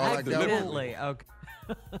 Oh, That's all I got. accidentally. Okay.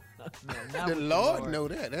 The Lord know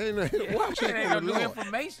that. Ain't watch That ain't no the new Lord.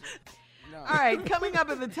 information. No. All right, coming up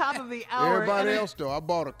at the top of the hour. Everybody else, though, I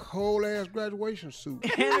bought a cold-ass graduation suit.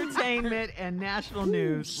 Entertainment and national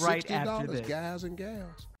news right after $60, this. guys and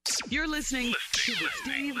gals. You're listening to the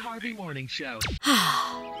Steve Harvey Morning Show.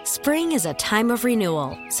 Spring is a time of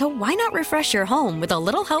renewal, so why not refresh your home with a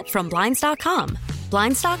little help from Blinds.com?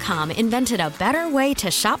 Blinds.com invented a better way to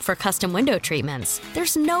shop for custom window treatments.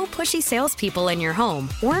 There's no pushy salespeople in your home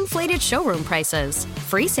or inflated showroom prices.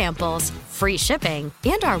 Free samples, free shipping,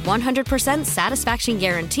 and our 100% satisfaction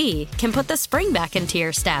guarantee can put the spring back into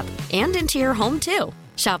your step and into your home, too.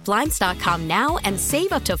 Shop Blinds.com now and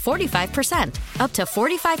save up to 45%. Up to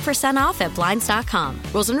 45% off at Blinds.com.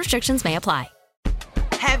 Rules and restrictions may apply.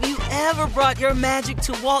 Have you ever brought your magic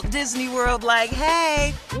to Walt Disney World like,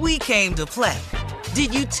 hey, we came to play?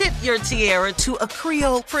 Did you tip your tiara to a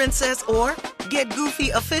Creole princess or get goofy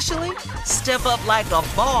officially? Step up like a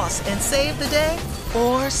boss and save the day?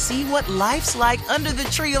 Or see what life's like under the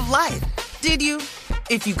tree of life? Did you?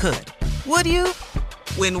 If you could. Would you?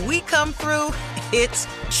 When we come through, it's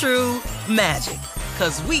true magic.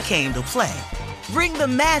 'Cause we came to play. Bring the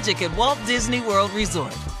magic at Walt Disney World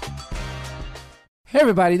Resort. Hey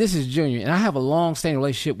everybody, this is Junior, and I have a long-standing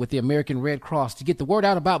relationship with the American Red Cross to get the word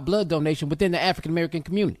out about blood donation within the African American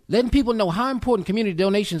community, letting people know how important community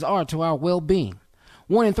donations are to our well-being.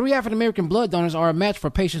 1 in 3 African American blood donors are a match for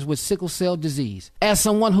patients with sickle cell disease. As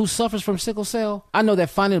someone who suffers from sickle cell, I know that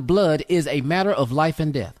finding blood is a matter of life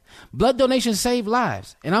and death. Blood donations save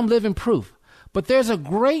lives, and I'm living proof. But there's a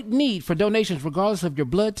great need for donations regardless of your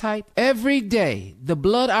blood type. Every day, the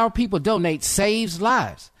blood our people donate saves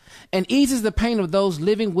lives and eases the pain of those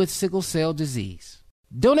living with sickle cell disease.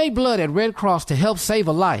 Donate blood at Red Cross to help save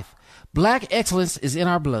a life. Black excellence is in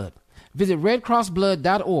our blood. Visit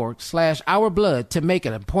redcrossblood.org/ourblood to make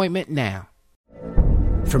an appointment now.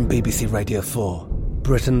 From BBC Radio 4,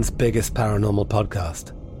 Britain's biggest paranormal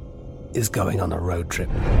podcast is going on a road trip.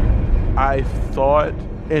 I thought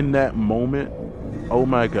in that moment, oh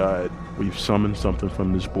my God, we've summoned something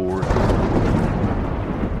from this board.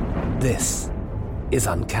 This is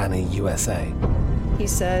Uncanny USA. He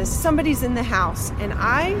says, somebody's in the house, and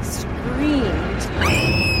I screamed.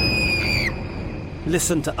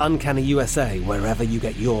 Listen to Uncanny USA wherever you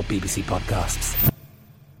get your BBC podcasts,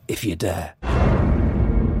 if you dare.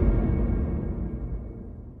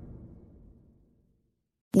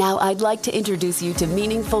 Now I'd like to introduce you to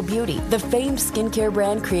Meaningful Beauty, the famed skincare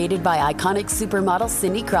brand created by iconic supermodel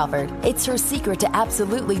Cindy Crawford. It's her secret to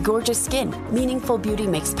absolutely gorgeous skin. Meaningful Beauty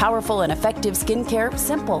makes powerful and effective skincare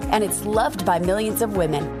simple, and it's loved by millions of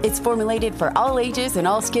women. It's formulated for all ages and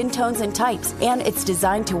all skin tones and types, and it's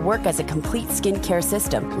designed to work as a complete skincare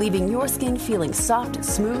system, leaving your skin feeling soft,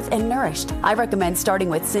 smooth, and nourished. I recommend starting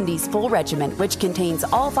with Cindy's full regimen, which contains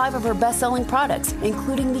all 5 of her best-selling products,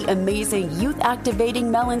 including the amazing youth-activating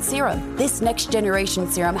Melon Serum. This next-generation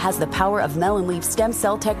serum has the power of melon leaf stem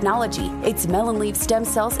cell technology. It's melon leaf stem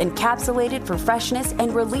cells encapsulated for freshness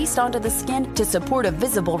and released onto the skin to support a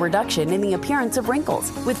visible reduction in the appearance of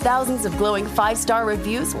wrinkles. With thousands of glowing 5-star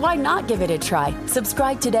reviews, why not give it a try?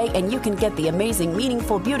 Subscribe today and you can get the amazing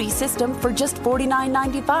Meaningful Beauty system for just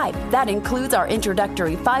 $49.95. That includes our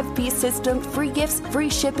introductory 5-piece system, free gifts,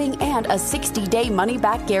 free shipping, and a 60-day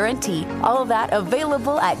money-back guarantee. All of that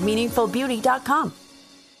available at meaningfulbeauty.com.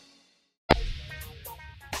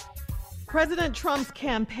 President Trump's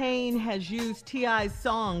campaign has used T.I.'s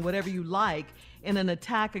song, Whatever You Like, in an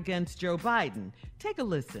attack against Joe Biden. Take a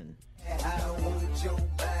listen. I don't want Joe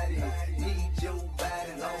Biden, need Joe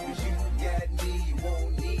Biden. Long as you got me, you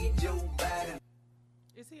won't need Joe Biden.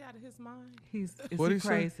 Is he out of his mind? Is What'd he he say?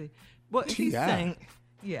 crazy? Well, he's T.I. saying,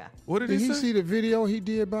 yeah. What did he see the video he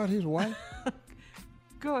did about his wife?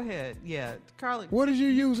 Go ahead. Yeah, Carly. What is you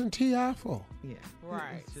using T.I. for? Yeah.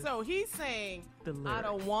 Right. So he's saying, I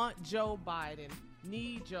don't want Joe Biden,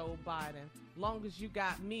 need Joe Biden. Long as you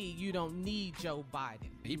got me, you don't need Joe Biden.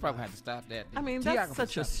 He probably had to stop that. I mean, T.I. that's gonna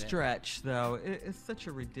such a stop that. stretch, though. It's such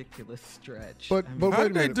a ridiculous stretch. But I mean, but How wait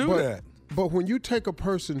did a they minute. do but, that? But when you take a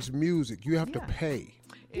person's music, you have to pay.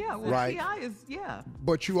 yeah, well, right. T.I. is, yeah.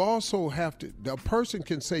 But you also have to. The person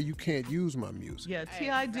can say you can't use my music. Yeah,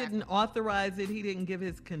 T.I. didn't authorize it. He didn't give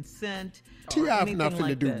his consent. T.I. have anything nothing to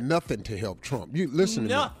like do that. nothing to help Trump. You listen to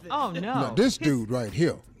me. Nothing. Oh, no. No, this dude right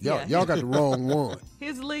here. Yeah. Y'all got the wrong one.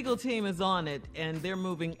 His legal team is on it, and they're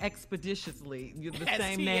moving expeditiously. The As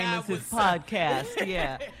same T.I. name as his would say. podcast.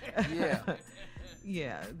 Yeah. Yeah.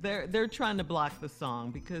 Yeah, they're trying to block the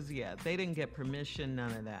song because they didn't get permission,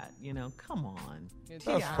 none of that. Come on. That's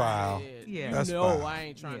T.I. foul. did. Yeah. That's no, foul. I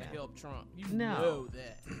ain't trying to Yeah. help Trump. You No. know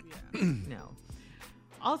that. Yeah. No.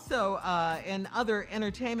 Also, in other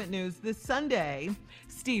entertainment news, this Sunday,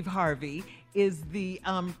 Steve Harvey is the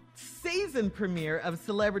season premiere of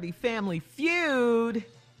Celebrity Family Feud.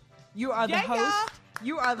 You are the host.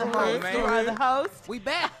 You are the host. man. You are the host. We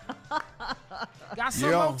back. Got some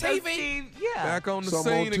Yeah. on So TV. Steve, yeah. Back on the Some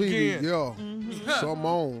scene on TV, again. yeah. Some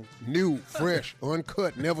on new, fresh,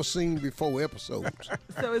 uncut, never seen before episodes.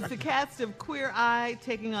 So it's the cast of Queer Eye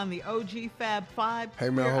taking on the OG Fab Five. Hey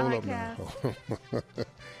man, Queer hold Eye up cast. now.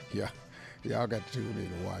 Yeah, y'all got to tune in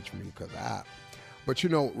to watch me because But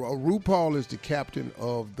RuPaul is the captain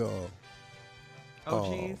of the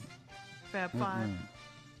OGs, Fab Five.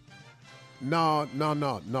 No.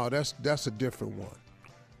 That's a different one.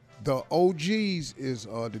 The OGs is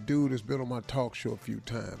the dude that's been on my talk show a few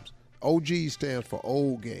times. OG stands for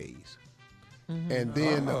old gays, and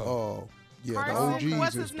then the OGs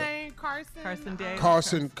What's is his name? Carson Davis.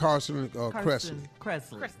 Carson Kressley.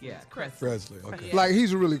 Kressley. Yeah, Kressley. Presley. Okay. Like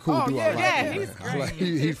he's a really cool dude. I like yeah, him, he's man. great. Like,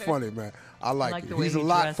 he's funny, man. I like like him. the way He's a he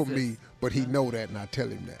lot for dresses. me, but he know that, and I tell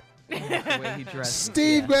him that. The way he dresses.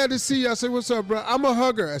 Steve, yeah. glad to see you. I said, "What's up, bro?" I'm a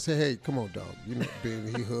hugger. I said, "Hey, come on, dog." He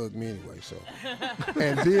hugged me anyway. So,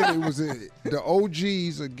 and then it was the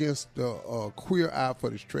OGs against the Queer Eye for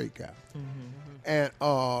the Straight Guy, and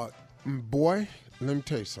boy, let me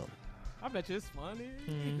tell you something. I bet you it's funny.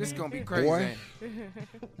 This is gonna be crazy. Boy. ain't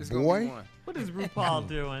it? This is gonna Boy. be one. What is RuPaul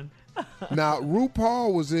doing? Now,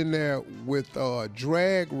 RuPaul was in there with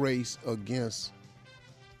Drag Race against.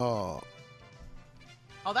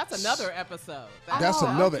 Oh, that's another episode. That's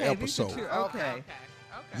another okay, these are episode. two- Okay.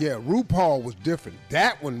 Yeah, RuPaul was different.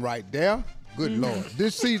 That one right there, good Lord.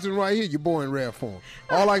 This season right here, your boy in rare form.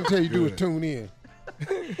 All I can tell you do is tune in.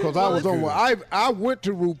 Because I was on. I went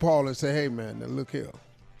to RuPaul and said, "Hey man, now look here.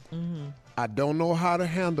 I don't know how to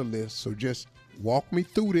handle this, so just walk me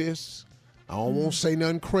through this. I don't want to say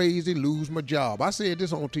nothing crazy, lose my job." I said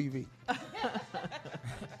this on TV.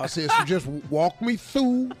 I said, so just walk me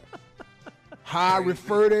through how I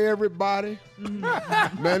refer to everybody.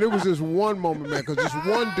 Man, it was this one moment, man, because this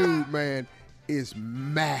one dude, man, is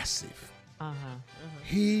massive.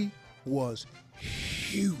 He was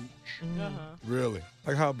huge. Really?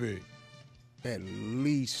 Like how big? At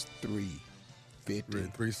least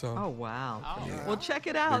 350. Three something? Oh, wow. Yeah. Well, check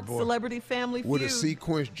it out. boy. Celebrity Family With a Feud.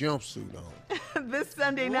 sequence jumpsuit on. This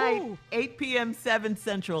Sunday night, 8 p.m., 7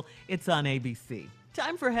 Central. It's on ABC.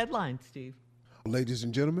 Time for headlines, Steve. Ladies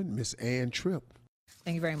and gentlemen, Miss Ann Tripp.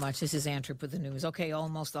 Thank you very much. This is Ann Tripp with the news. Okay,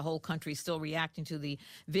 almost the whole country still reacting to the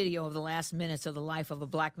video of the last minutes of the life of a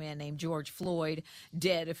black man named George Floyd,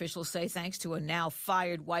 dead, officials say, thanks to a now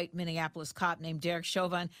fired white Minneapolis cop named Derek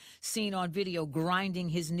Chauvin, seen on video grinding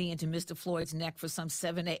his knee into Mr. Floyd's neck for some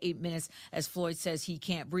 7 to 8 minutes as Floyd says he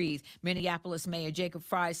can't breathe. Minneapolis Mayor Jacob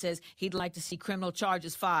Frey says he'd like to see criminal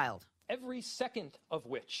charges filed. Every second of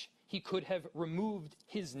which he could have removed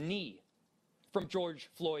his knee from George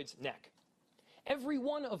Floyd's neck. every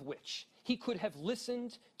one of which he could have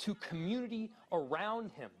listened to community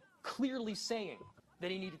around him clearly saying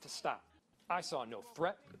that he needed to stop. I saw no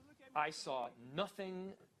threat. I saw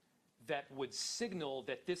nothing that would signal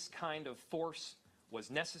that this kind of force was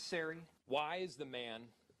necessary. Why is the man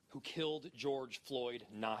who killed George Floyd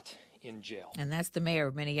not in jail? And that's the mayor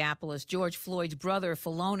of Minneapolis. George Floyd's brother,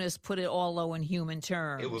 Philonis, put it all low in human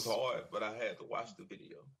terms. It was hard, but I had to watch the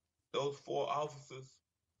video. Those 4 officers,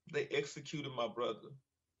 they executed my brother.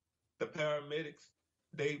 The paramedics,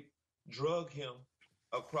 they drug him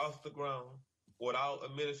across the ground without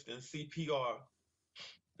administering CPR.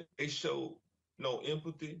 They showed no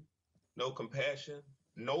empathy, no compassion.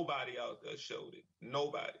 Nobody out there showed it.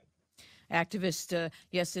 Nobody. Activists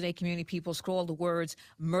yesterday, community people scrawled the words,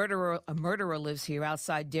 a murderer lives here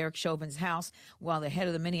outside Derek Chauvin's house, while the head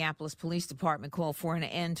of the Minneapolis Police Department called for an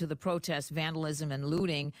end to the protests, vandalism, and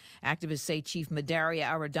looting. Activists say Chief Medaria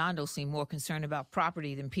Arredondo seemed more concerned about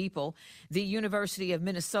property than people. The University of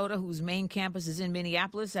Minnesota, whose main campus is in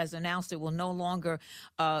Minneapolis, has announced it will no longer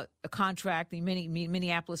contract the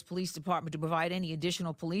Minneapolis Police Department to provide any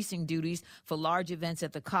additional policing duties for large events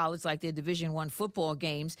at the college, like their Division I football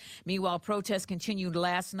games. Meanwhile, protests continued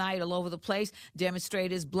last night all over the place.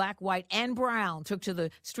 Demonstrators, black, white, and brown, took to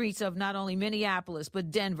the streets of not only Minneapolis,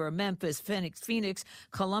 but Denver, Memphis, Phoenix,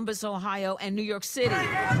 Columbus, Ohio, and New York City.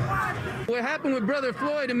 What happened with Brother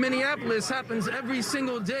Floyd in Minneapolis happens every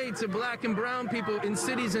single day to black and brown people in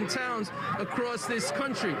cities and towns across this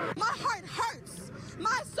country. My heart hurts.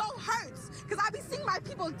 My soul hurts because I be seeing my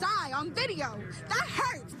people die on video. That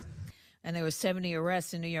hurts. And there were 70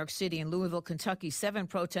 arrests in New York City. In Louisville, Kentucky, 7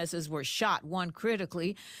 protesters were shot, 1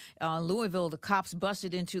 critically. In Louisville, the cops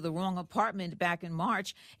busted into the wrong apartment back in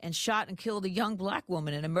March and shot and killed a young black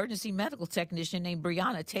woman, an emergency medical technician named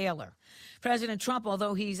Breonna Taylor. President Trump,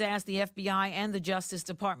 although he's asked the FBI and the Justice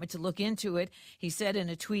Department to look into it, he said in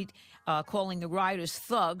a tweet calling the rioters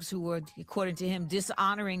thugs who were, according to him,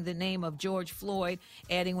 dishonoring the name of George Floyd,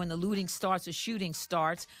 adding when the looting starts, a shooting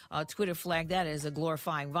starts. Twitter flagged that as a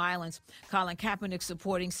glorifying violence. Colin Kaepernick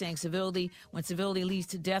supporting, saying when civility leads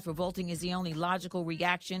to death, revolting is the only logical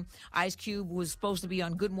reaction. Ice Cube, who was supposed to be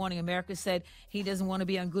on Good Morning America, said he doesn't want to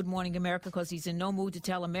be on Good Morning America because he's in no mood to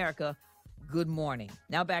tell America good morning.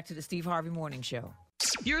 Now back to the Steve Harvey Morning Show.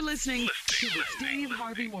 You're listening to the Steve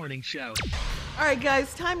Harvey Morning Show. All right,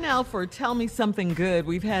 guys, time now for Tell Me Something Good.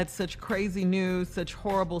 We've had such crazy news, such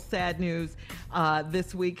horrible, sad news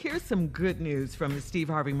this week. Here's some good news from the Steve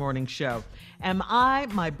Harvey Morning Show. Am I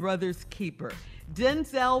my brother's keeper?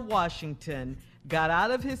 Denzel Washington got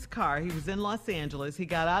out of his car. He was in Los Angeles. He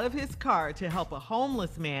got out of his car to help a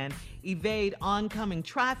homeless man evade oncoming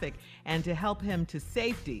traffic and to help him to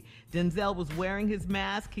safety. Denzel was wearing his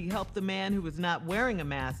mask. He helped the man who was not wearing a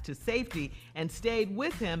mask to safety and stayed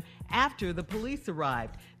with him after the police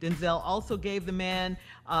arrived. Denzel also gave the man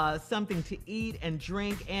something to eat and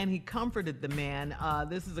drink, and he comforted the man.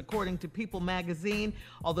 This is according to People magazine.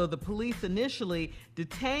 Although the police initially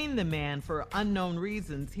detained the man for unknown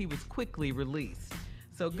reasons, he was quickly released.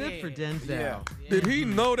 So good for Denzel. Yeah. Did he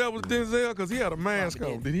know that was Denzel? Because he had a mask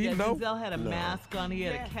on. Did he know? Denzel had a mask on. He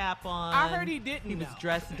had a cap on. I heard he didn't. He was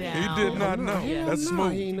dressed down. He did not know. That's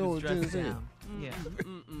smooth. He know it was Denzel. Yeah.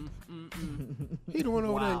 He the one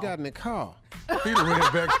over there and got in the car. He done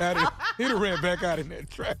ran back out. He done ran back out in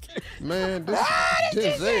that traffic. Man, this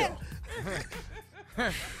is Denzel.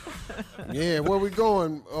 Yeah, where we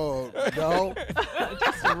going, dog?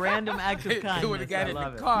 Just a random act of kindness. Got I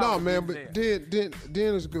love it. No, man, but Den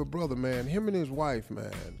is a good brother, man. Him and his wife,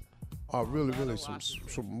 man, are really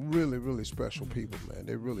some really special people, man.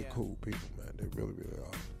 They're really cool people, man. They really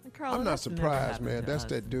are. Carla, I'm not that's never surprised, happened man. to That's us,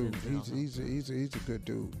 that dude. Denzel. He's a good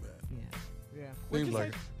dude, man. Yeah. What'd you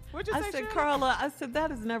say? What'd you I say, said, Shirley? Carla, I said,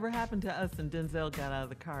 that has never happened to us, and Denzel got out of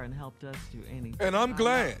the car and helped us do anything. And I'm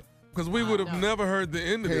glad. Because we would have never heard the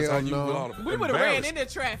end of this. Hell You no. with all We would have ran into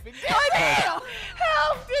traffic. Help,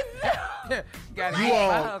 Denzel. Got You hit by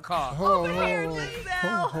all, her car. hold Over on, here, hold on,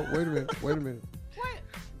 Denzel. hold on. Wait a minute.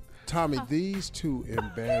 Tommy, these two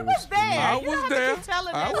embarrassed There. I You was don't have to there. keep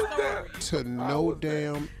telling I that was story. to no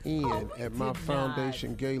damn end at my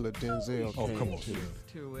foundation gala Denzel Oh, came come on.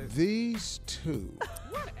 to. These two,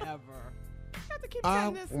 Whatever. You have to keep I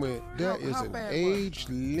telling this went, story. there is How an bad was age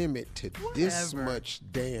limit to this Whatever. much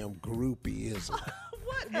damn groupieism.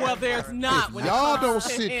 Well, there's not. If when it y'all comes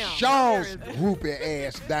don't to sit him. y'all's groupie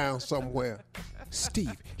ass down somewhere.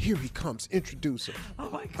 Steve, here he comes. Introduce him. Oh,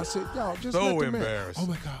 my God. I said, y'all, just So let the man. embarrassed. Oh,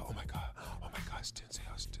 my God. It's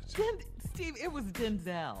Denzel. Steve, it was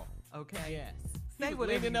Denzel, okay? Yes. Say He was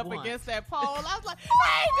whatever leaning you up want. against that pole. I was like,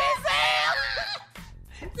 hey,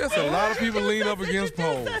 Denzel! It's a lot of people lean up against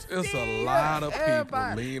poles. It's a lot of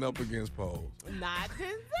people lean up against poles. Not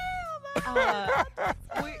Denzel.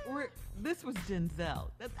 This was Denzel.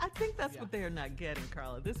 I think that's what they are not getting,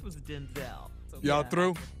 Carla. This was Denzel. So, Y'all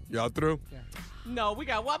through? Y'all through? Yeah. No, we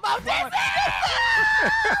got one more Denzel.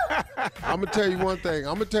 I'm going to tell you one thing.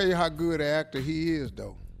 I'm going to tell you how good an actor he is,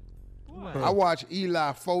 though. What? I watched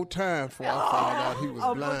Eli 4 times before I found out he was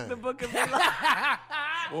blind. The book of Eli. That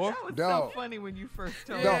was so funny when you first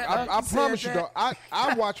told me. I promise you, though,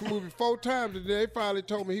 I watched a movie 4 times and they finally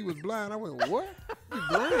told me he was blind. I went, what? He's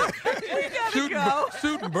blind?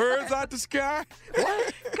 Shooting birds out the sky?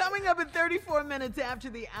 What? Coming up at 34 minutes after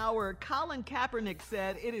the hour, Colin Kaepernick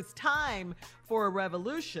said it is time for a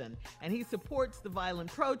revolution, and he supports the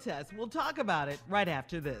violent protests. We'll talk about it right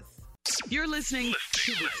after this. You're listening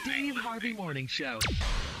to the Steve Harvey Morning Show.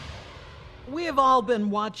 We have all been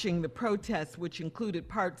watching the protests, which included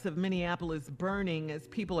parts of Minneapolis burning as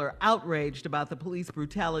people are outraged about the police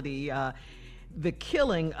brutality, the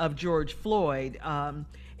killing of George Floyd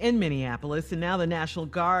in Minneapolis. And now the National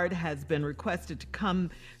Guard has been requested to come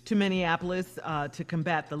to Minneapolis to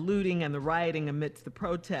combat the looting and the rioting amidst the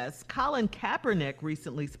protests. Colin Kaepernick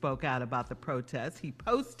recently spoke out about the protests. He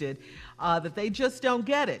posted that they just don't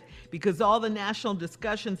get it because all the national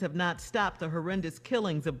discussions have not stopped the horrendous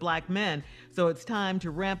killings of black men. So it's time to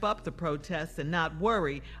ramp up the protests and not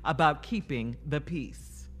worry about keeping the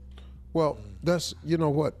peace. Well, that's, you know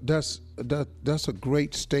what, that's a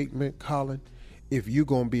great statement, Colin, if you're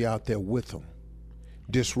going to be out there with them,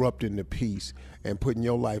 disrupting the peace and putting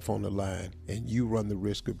your life on the line, and you run the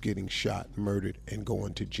risk of getting shot, murdered, and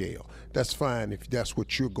going to jail. That's fine if that's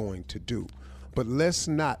what you're going to do. But let's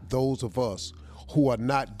not, those of us who are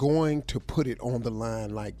not going to put it on the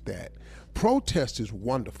line like that. Protest is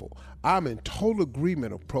wonderful. I'm in total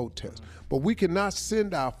agreement of protest, but we cannot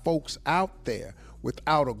send our folks out there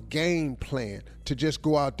without a game plan to just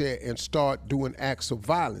go out there and start doing acts of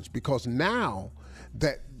violence, because now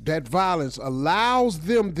that violence allows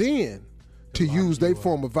them then to use their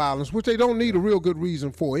form of violence, which they don't need a real good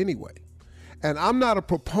reason for anyway. And I'm not a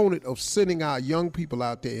proponent of sending our young people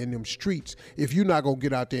out there in them streets if you're not going to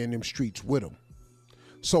get out there in them streets with them.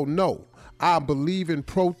 So no, I believe in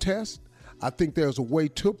protest. I think there's a way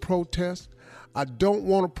to protest. I don't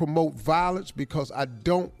want to promote violence because I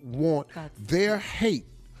don't want their hate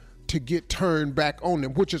to get turned back on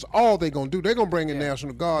them, which is all they're going to do. They're going to bring in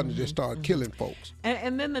National Guard and just start killing folks.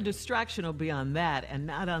 And then the distraction will be on that and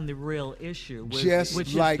not on the real issue, which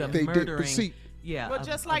like is the they murdering, did. But see, but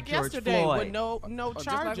just like yesterday, with no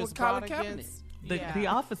charges brought against the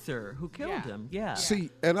officer who killed him. Yeah. See,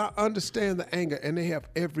 and I understand the anger, and they have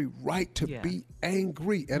every right to be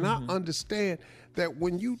angry. And I understand that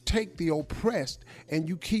when you take the oppressed and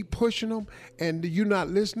you keep pushing them and you're not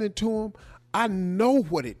listening to them, I know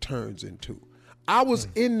what it turns into. I was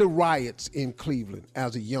in the riots in Cleveland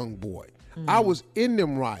as a young boy. I was in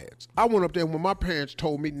them riots. I went up there when my parents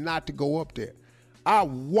told me not to go up there. I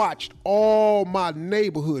watched all my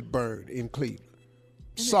neighborhood burn in Cleveland.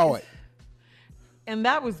 Saw it. And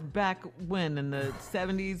that was back when, in the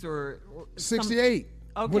 70s or 68.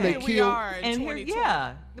 Okay, when they killed. We are in and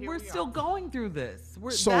 2020. we're still going through this.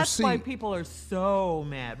 So that's why people are so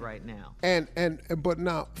mad right now. But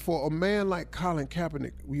now for a man like Colin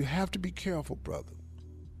Kaepernick, you have to be careful, brother.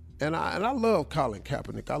 And I love Colin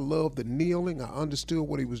Kaepernick. I love the kneeling. I understood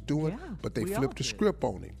what he was doing, but they flipped the script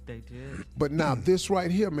on him. They did. But now this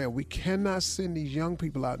right here, man, we cannot send these young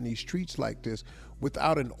people out in these streets like this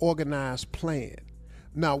without an organized plan.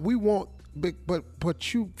 Now we want,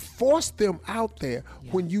 but you force them out there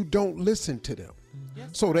when you don't listen to them.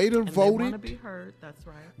 So they done voted. They want to be heard. That's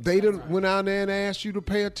right. They done went out there and asked you to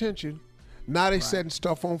pay attention. Now they setting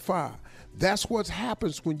stuff on fire. That's what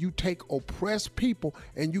happens when you take oppressed people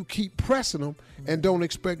and you keep pressing them and don't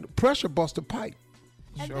expect pressure bust a pipe.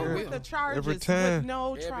 And then with the charges, with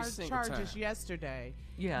no charges yesterday.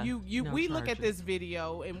 Yeah, we look at this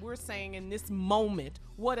video and we're saying in this moment,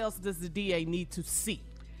 what else does the DA need to see?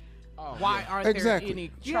 Why aren't there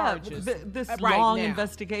any charges? This right long now?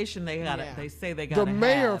 Investigation they got. They say they got. The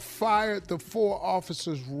mayor fired the 4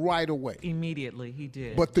 officers right away. Immediately, he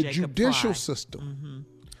did. But the Jacob judicial Fry. system.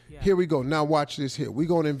 Here we go. Now watch this here. We're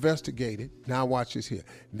going to investigate it. Now watch this here.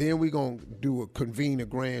 Then we're going to convene a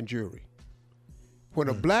grand jury. When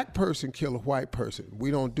a black person kill a white person,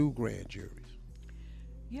 we don't do grand juries.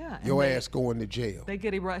 Yeah. Your ass going to jail. They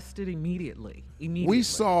get arrested immediately. We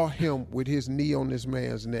saw him with his knee on this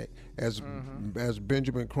man's neck, as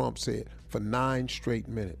Benjamin Crump said, for 9 straight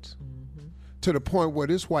minutes. To the point where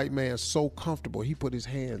this white man's so comfortable, he put his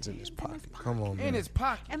hands in his pocket. Come on, man. In his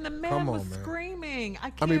pocket. And the man was screaming,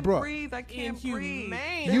 I can't bruh, breathe, I can't breathe.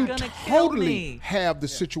 You They're gonna kill totally me. have the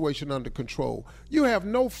situation under control. You have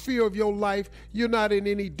no fear of your life. You're not in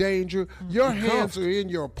any danger. Your hands are in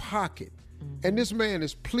your pocket. And this man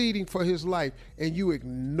is pleading for his life, and you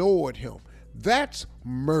ignored him. That's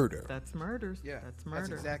murder. That's murder. Yeah, that's murder.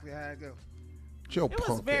 That's exactly how it goes. It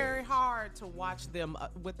was very hard to watch them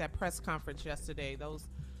with that press conference yesterday. Those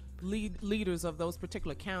leaders of those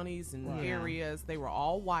particular counties and areas, they were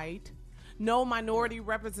all white. No minority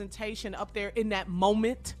representation up there in that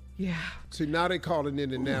moment. Yeah. See, now they calling in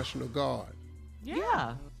the National Guard.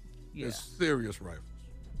 Yeah. It's serious rifles.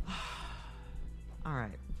 All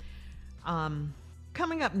right.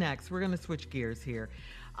 Coming up next, we're going to switch gears here.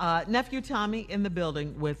 Nephew Tommy in the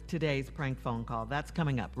building with today's prank phone call. That's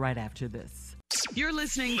coming up right after this. You're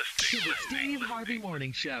listening to the Steve Harvey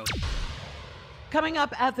Morning Show. Coming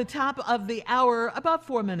up at the top of the hour, about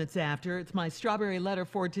 4 minutes after, it's my strawberry letter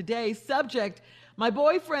for today. Subject, my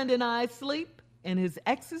boyfriend and I sleep in his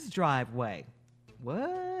ex's driveway.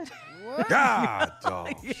 What? God,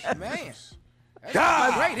 dog. Yeah. Man.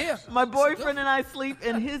 God. Right here. My boyfriend and I sleep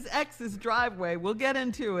in his ex's driveway. We'll get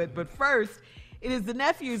into it, but first, it is the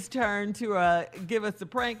nephew's turn to give us a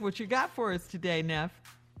prank. What you got for us today, Neff?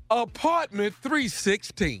 Apartment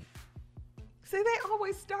 316. See, they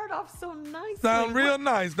always start off so nicely. Sound real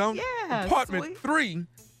nice, don't it? Yeah, Apartment sweet.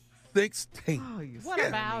 316. Oh, you What scare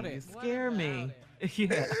about me. it? You scare me.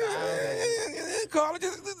 Yeah. Call it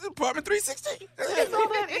just Apartment 316. What's all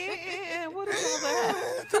that? What is all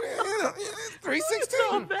that? 316.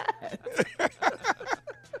 All that?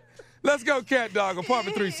 Let's go, cat dog.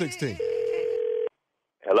 Apartment 316.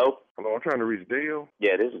 Hello? Hello, I'm trying to reach Dale.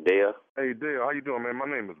 Yeah, this is Dale. Hey, Dale, how you doing, man? My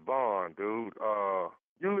name is Bond, dude.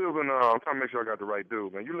 You live in, I'm trying to make sure I got the right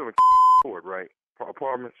dude, man. You live in Court, right?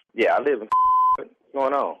 Apartments? Yeah, I live in What's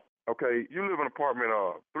going on? Okay, you live in apartment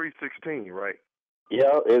 316, right?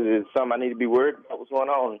 Yeah, is it something I need to be worried about? What's going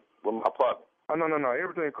on with my apartment? Oh, no.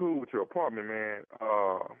 Everything cool with your apartment, man.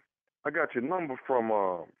 I got your number from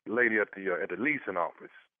lady at the leasing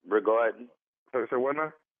office. Regarding? So what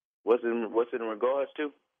now? What's it in regards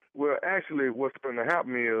to? Well, actually, what's going to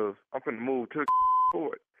happen is I'm going to move to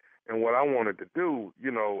Court. And what I wanted to do,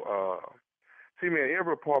 see, man,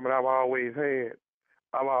 every apartment I've always had,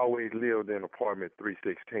 I've always lived in apartment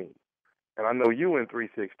 316. And I know you in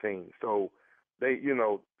 316. So they,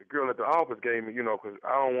 the girl at the office gave me, because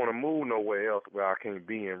I don't want to move nowhere else where I can't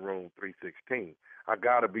be in room 316. I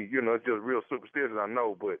got to be, it's just real superstitious, I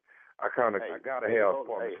know, but I got to have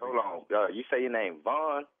apartment. Hey, hold on. You say your name,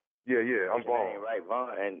 Vaughn? Yeah, I'm Vaughn. Right,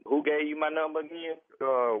 Vaughn. And who gave you my number again?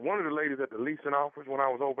 One of the ladies at the leasing office when I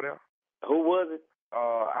was over there. Who was it?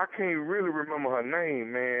 I can't really remember her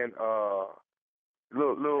name, man.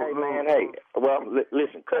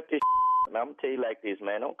 Listen, cut this and I'm going to tell you like this,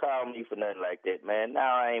 man. Don't call me for nothing like that, man.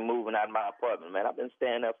 Now I ain't moving out of my apartment, man. I've been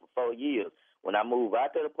staying there for 4 years. When I move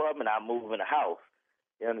out to the apartment, I move in a house.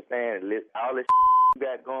 You understand? All this you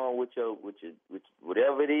got going with your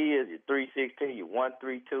whatever it is, your 316, your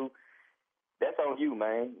 132, that's on you,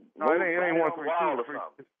 man. No, it ain't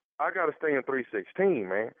 132. I got to stay in 316,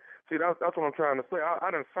 man. See, that's what I'm trying to say. I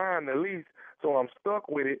done signed the lease, so I'm stuck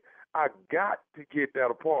with it. I got to get that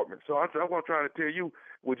apartment. So that's what I'm trying to tell you.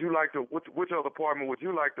 Would you like to, which other apartment would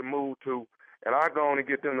you like to move to? And I go on and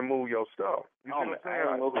get them to move your stuff. You see what I'm saying?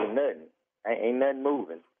 I ain't moving nothing. Ain't nothing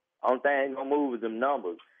moving. Only thing gonna move is them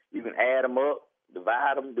numbers. You can add them up,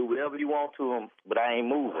 divide them, do whatever you want to them, but I ain't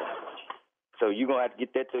moving. So you gonna have to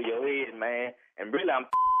get that to your head, man. And really, I'm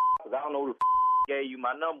because I don't know who the gave you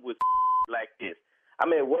my number with like this.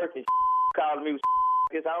 I'm at work and calling me with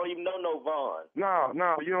because I don't even know no Vaughn.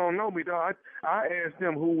 No, you don't know me, dog. I asked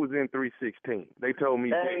them who was in 316. They told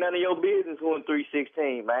me that ain't none of your business who in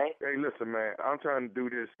 316, man. Hey, listen, man, I'm trying to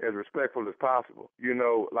do this as respectful as possible.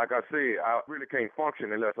 Like I said, I really can't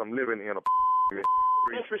function unless I'm living in a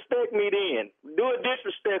Disrespect me then. Do a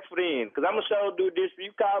disrespectful then, because I'm going to show do this.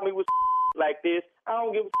 You call me with like this, I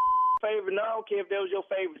don't give a favorite. No, I don't care if that was your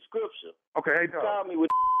favorite scripture. Okay, hey, dog. Call me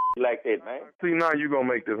with like that, man. See, now you're going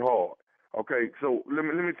to make this hard. Okay, so let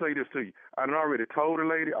me say this to you. I done already told the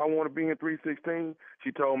lady I want to be in 316.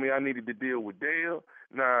 She told me I needed to deal with Dale.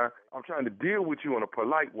 Now, I'm trying to deal with you in a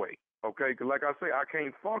polite way, okay? Because like I say, I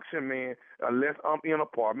can't function, man, unless I'm in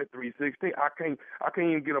apartment 316. I can't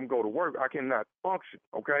even get them to go to work. I cannot function,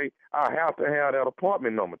 okay? I have to have that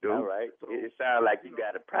apartment number, dude. All right. It sounds like you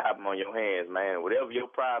got a problem on your hands, man. Whatever your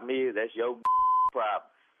problem is, that's your problem.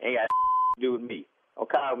 Ain't got to do with me. Don't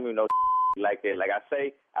call me no like that. Like I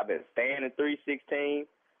say, I've been staying in 316.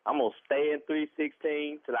 I'm going to stay in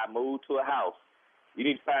 316 till I move to a house. You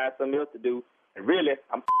need to find something else to do. And really,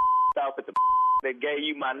 I'm off at the that gave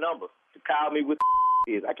you my number to call me with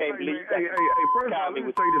is. I can't believe that. Hey, first of all, let me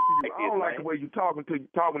say this to you. I don't like the way you talking to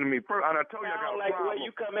me. First, and I told you I got a problem. I don't like the way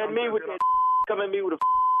you come at me with that come at me with a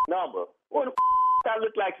number. What the I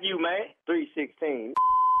look like to you, man? 316.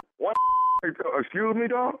 What? Excuse me,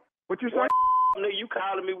 dog? What you say? You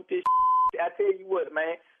calling me with this I tell you what,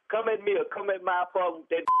 man. Come at me or come at my apartment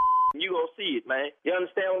with that you gonna see it, man. You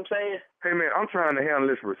understand what I'm saying? Hey, man, I'm trying to handle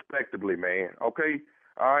this respectably, man. Okay?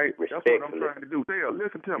 All right? That's what I'm trying to do. Dale,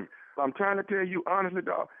 listen to me. I'm trying to tell you honestly,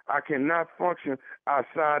 dog, I cannot function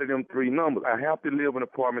outside of them three numbers. I have to live in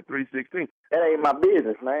apartment 316. That ain't my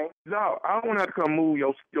business, man. Dog, I don't have to come move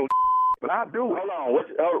your but I do it. Hold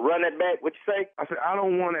on. Run that back. What you say? I said, I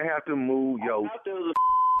don't want to have to move your... I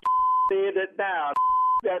said that down.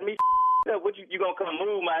 Got me what you gonna come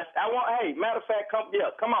move my... Hey, matter of fact, come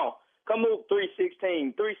on. Come move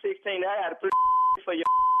 316. 316, I got a 3 for you.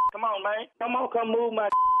 Come on, man. Come move my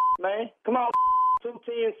man. Come on,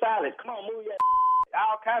 210 solid. Come on, move your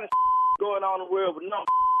all kind of going on in the world, but no,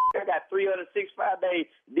 I got 365 days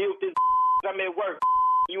to deal with this. I'm at work.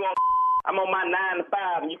 I'm on my 9 to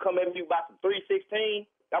 5, and you come at me about some 316.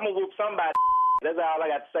 I'm gonna whoop somebody. That's all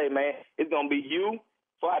I got to say, man. It's gonna be you.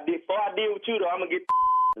 Before I deal with you, though, I'm gonna get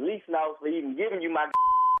the least now for even giving you my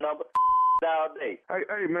number all day.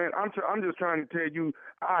 Hey, man, I'm just trying to tell you,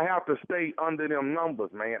 I have to stay under them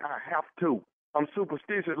numbers, man. I have to. I'm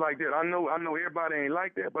superstitious like that. I know everybody ain't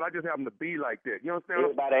like that, but I just happen to be like that. You understand?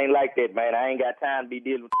 Everybody ain't like that, man. I ain't got time to be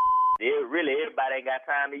dealing with everybody ain't got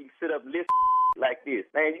time to even sit up and listen like this.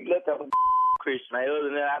 Man, you let up a Christian, man. Other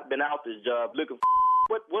than that, I've been out this job looking for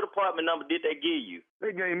what apartment number did they give you?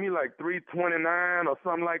 They gave me like 329 or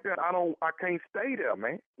something like that. I can't stay there,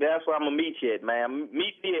 man. That's where I'm gonna meet you at, man.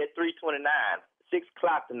 Meet me at 329, 6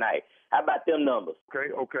 o'clock tonight. How about them numbers?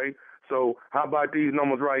 Okay. So how about these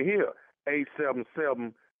numbers right here?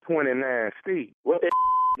 877-29 Steve. What that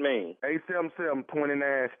mean?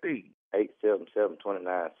 877-29 Steve.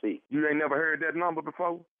 877-29C. You ain't never heard that number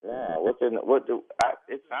before? Yeah,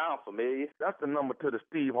 it sounds familiar. That's the number to the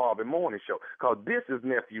Steve Harvey Morning Show. Because this is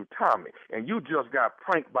nephew Tommy, and you just got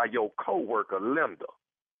pranked by your coworker Linda.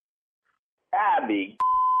 I be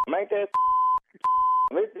make that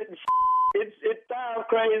it sounds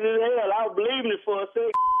crazy as hell. I was believing it for a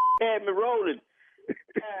second. Had me rolling.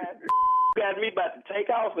 Got me about to take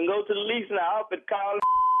off and go to the leasing office and call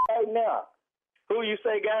right now. Who you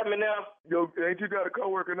say got me now? Yo, ain't you got a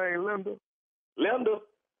coworker named Linda? Linda?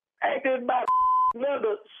 Ain't this about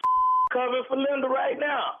Linda covering for Linda right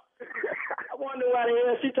now? I wonder why the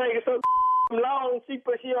hell she taking so long. She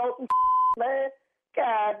on some man.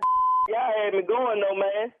 God, y'all had me going though,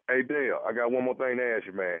 man. Hey, Dale, I got one more thing to ask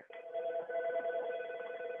you, man.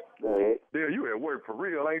 Go ahead. Dale, you at work for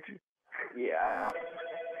real, ain't you? Yeah.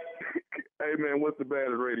 Hey, man, what's the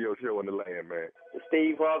baddest radio show in the land, man? The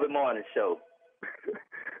Steve Harvey Morning Show.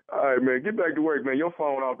 All right, man, get back to work, man. Your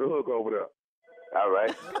phone off the hook over there. All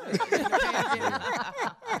right.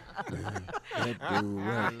 That dude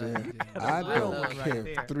right there. I don't care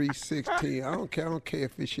if 316. I don't care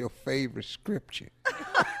if it's your favorite scripture.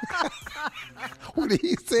 When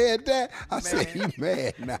he said that, I said he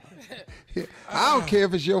mad now. I don't care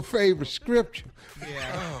if it's your favorite scripture.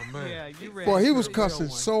 Yeah. Oh man. Yeah, you read. Boy, he was cussing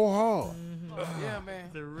so hard. Yeah, man.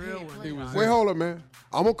 The real one. Wait, hold up, man.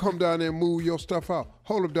 I'm gonna come down there and move your stuff out.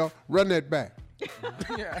 Hold up, dog. Run that back.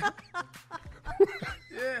 Yeah.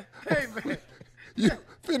 Hey, man. You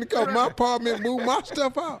finna come to my apartment and move my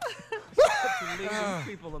stuff out. Leave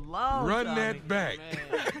people alone. Run Tommy, that back.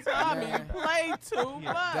 Tommy, you play too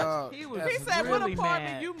much. Dog, he said, really "What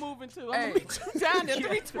apartment you moving to? I'm gonna meet you down there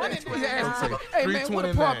 329." Hey man, what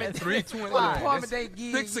apartment? 329. What apartment they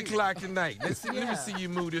give 6 o'clock tonight. Let me see you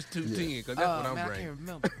move this 210, because that's what I'm man, bringing. I can't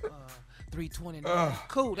remember. 329.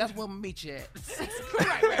 Cool. That's where I'm gonna meet you at.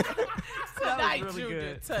 Tonight, really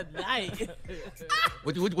Junior. Tonight.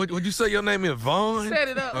 Would you say your name is Vaughn? Set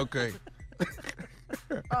it up. Okay.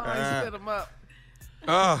 He set him up.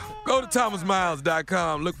 Go to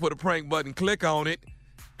thomasmiles.com, look for the prank button, click on it,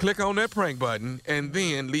 click on that prank button, and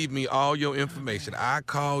then leave me all your information. I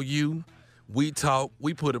call you, we talk,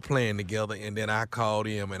 we put a plan together, and then I call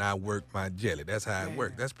them and I work my jelly. That's how it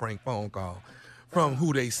works. That's prank phone call from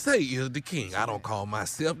who they say is the king. I don't call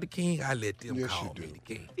myself the king. I let them call me the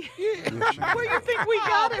king. Where you think we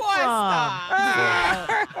got it from?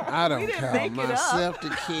 I don't call myself the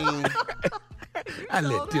king. I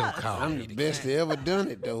let them call me. I'm the best that ever done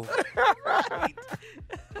it, though.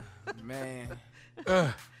 Man.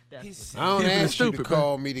 That's I don't Keeping it ask you to stupid,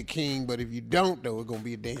 call me the king, but if you don't, though, it's going to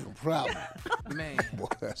be a damn problem. Man. Boy,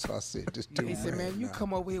 that's what I said. Just too He said, man, you now.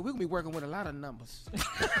 come over here. We're going to be working with a lot of numbers.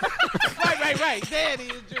 right. There it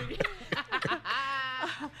is, Junior.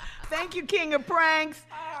 Thank you, King of Pranks.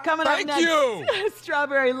 Coming up Thank next, you.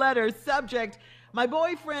 Strawberry Letter. Subject, my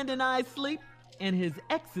boyfriend and I sleep in his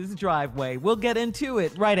ex's driveway. We'll get into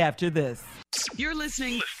it right after this. You're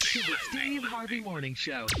listening to the Steve Harvey Morning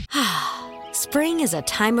Show. Spring is a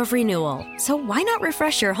time of renewal, so why not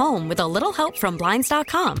refresh your home with a little help from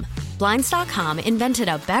Blinds.com? Blinds.com invented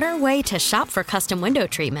a better way to shop for custom window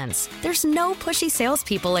treatments. There's no pushy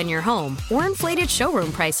salespeople in your home or inflated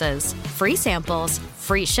showroom prices. Free samples,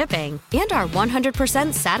 free shipping, and our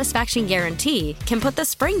 100% satisfaction guarantee can put the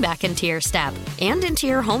spring back into your step and into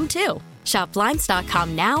your home, too. Shop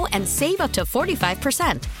Blinds.com now and save up to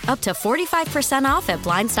 45%. Up to 45% off at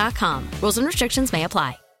Blinds.com. Rules and restrictions may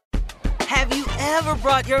apply. Have you ever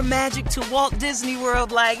brought your magic to Walt Disney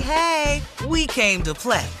World like, hey, we came to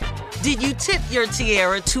play? Did you tip your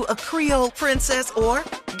tiara to a Creole princess or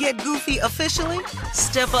get goofy officially?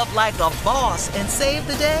 Step up like a boss and save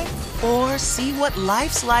the day? Or see what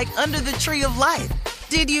life's like under the tree of life?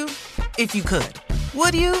 Did you? If you could.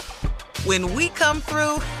 Would you? When we come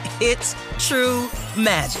through, it's true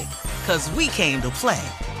magic. 'Cause we came to play.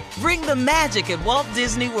 Bring the magic at Walt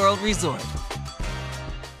Disney World Resort.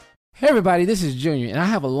 Hey everybody, this is Junior, and I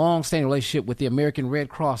have a long-standing relationship with the American Red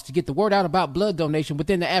Cross to get the word out about blood donation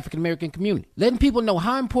within the African American community, letting people know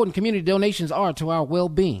how important community donations are to our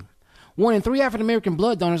well-being. 1 in 3 African American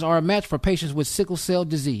blood donors are a match for patients with sickle cell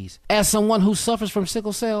disease. As someone who suffers from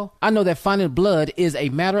sickle cell, I know that finding blood is a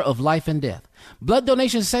matter of life and death. Blood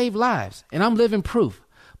donations save lives, and I'm living proof.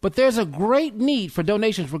 But there's a great need for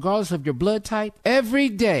donations regardless of your blood type. Every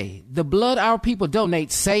day, the blood our people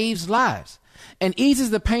donate saves lives and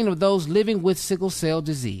eases the pain of those living with sickle cell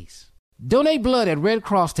disease. Donate blood at Red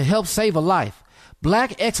Cross to help save a life.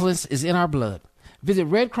 Black excellence is in our blood. Visit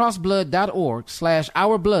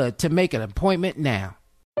redcrossblood.org/ourblood to make an appointment now.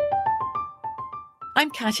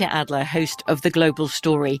 I'm Katya Adler, host of The Global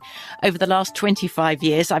Story. Over the last 25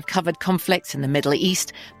 years, I've covered conflicts in the Middle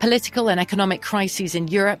East, political and economic crises in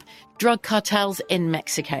Europe, drug cartels in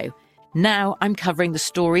Mexico. Now I'm covering the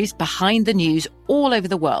stories behind the news all over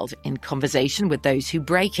the world in conversation with those who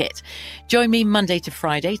break it. Join me Monday to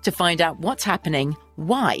Friday to find out what's happening,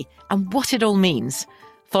 why, and what it all means.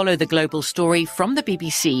 Follow The Global Story from the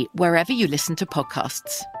BBC wherever you listen to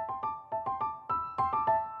podcasts.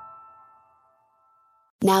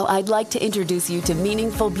 Now I'd like to introduce you to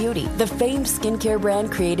Meaningful Beauty, the famed skincare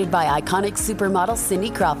brand created by iconic supermodel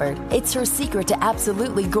Cindy Crawford. It's her secret to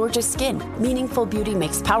absolutely gorgeous skin. Meaningful Beauty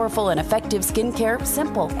makes powerful and effective skincare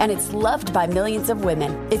simple, and it's loved by millions of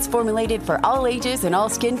women. It's formulated for all ages and all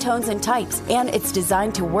skin tones and types, and it's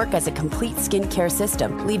designed to work as a complete skincare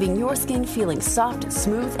system, leaving your skin feeling soft,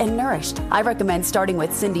 smooth, and nourished. I recommend starting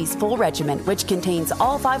with Cindy's full regimen, which contains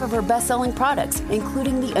all 5 of her best-selling products,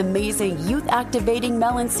 including the amazing youth-activating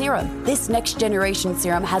Melon Serum. This next-generation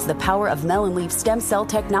serum has the power of melon leaf stem cell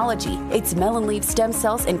technology. It's melon leaf stem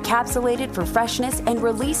cells encapsulated for freshness and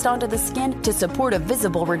released onto the skin to support a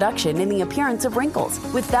visible reduction in the appearance of wrinkles.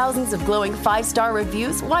 With thousands of glowing 5-star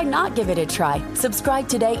reviews, why not give it a try? Subscribe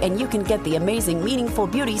today and you can get the amazing Meaningful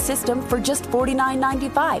Beauty system for just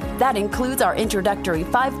 $49.95. That includes our introductory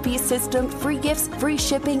 5-piece system, free gifts, free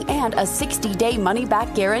shipping, and a 60-day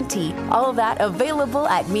money-back guarantee. All of that available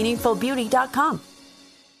at meaningfulbeauty.com.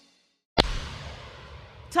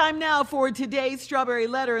 Time now for today's Strawberry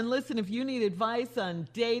Letter. And listen, if you need advice on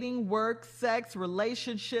dating, work, sex,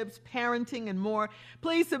 relationships, parenting, and more,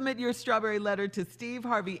 please submit your Strawberry Letter to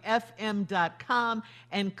steveharveyfm.com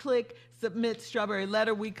and click Submit Strawberry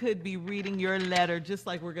Letter. We could be reading your letter just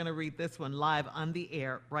like we're going to read this one live on the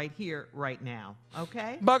air right here, right now.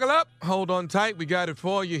 Okay? Buckle up. Hold on tight. We got it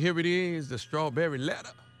for you. Here it is, the Strawberry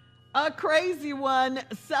Letter. A crazy one.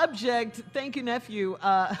 Subject, thank you, nephew.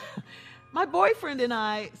 My boyfriend and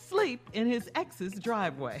I sleep in his ex's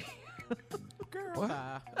driveway. Girl.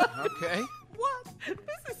 What? Okay. What?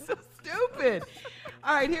 This is so stupid.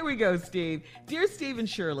 All right, here we go, Steve. Dear Steve and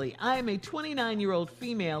Shirley, I am a 29-year-old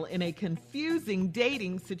female in a confusing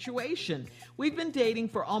dating situation. We've been dating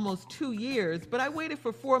for almost 2 years, but I waited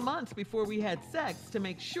for 4 months before we had sex to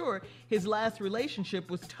make sure his last relationship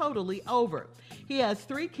was totally over. He has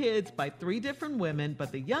 3 kids by 3 different women,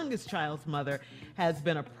 but the youngest child's mother has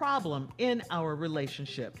been a problem in our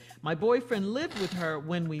relationship. My boyfriend lived with her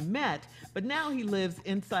when we met, but now he lives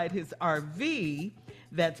inside his RV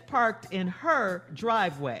that's parked in her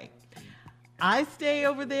driveway. I stay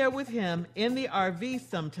over there with him in the RV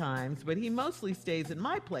sometimes, but he mostly stays at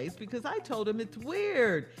my place because I told him it's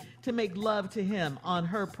weird to make love to him on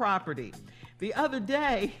her property. The other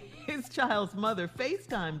day, his child's mother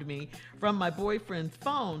FaceTimed me from my boyfriend's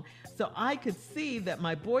phone so I could see that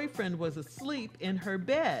my boyfriend was asleep in her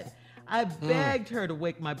bed. I begged her to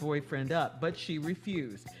wake my boyfriend up, but she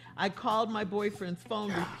refused. I called my boyfriend's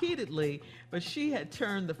phone repeatedly, but she had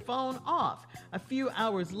turned the phone off. A few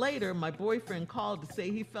hours later, my boyfriend called to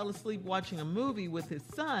say he fell asleep watching a movie with his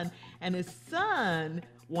son, and his son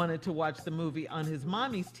wanted to watch the movie on his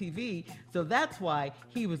mommy's TV, so that's why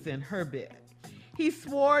he was in her bed. He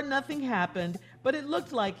swore nothing happened, but it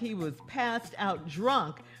looked like he was passed out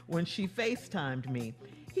drunk when she FaceTimed me.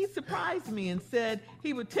 He surprised me and said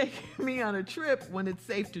he would take me on a trip when it's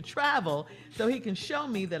safe to travel so he can show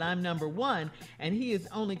me that I'm number one and he is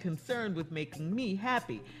only concerned with making me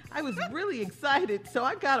happy. I was really excited, so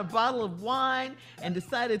I got a bottle of wine and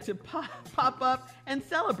decided to pop up and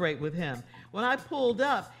celebrate with him. When I pulled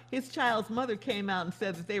up, his child's mother came out and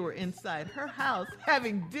said that they were inside her house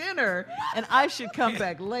having dinner and I should come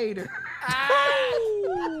back later.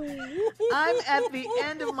 I'm at the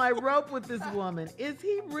end of my rope with this woman. Is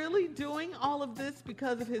he really doing all of this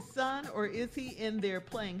because of his son, or is he in there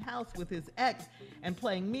playing house with his ex and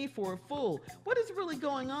playing me for a fool? What is really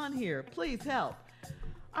going on here? Please help.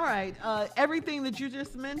 All right, everything that you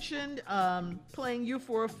just mentioned, playing you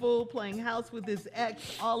for a fool, playing house with his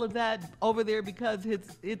ex, all of that over there because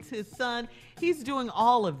it's his son, he's doing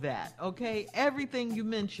all of that, okay? Everything you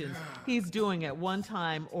mentioned, he's doing at one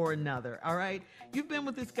time or another, all right? You've been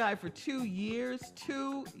with this guy for 2 years,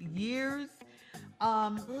 2 years.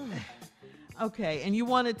 Okay, and you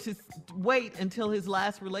wanted to wait until his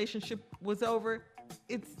last relationship was over?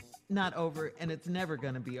 It's not over, and it's never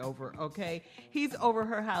going to be over, okay? He's over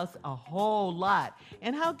her house a whole lot,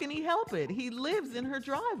 and how can he help it? He lives in her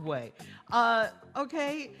driveway.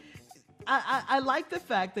 Okay, I like the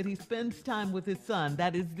fact that he spends time with his son.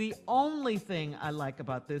 That is the only thing I like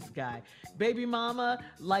about this guy. Baby mama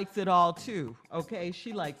likes it all too, okay?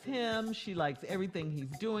 She likes him. She likes everything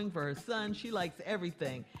he's doing for her son. She likes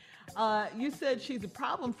everything. You said she's a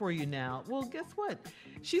problem for you now. Well, guess what?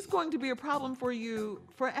 She's going to be a problem for you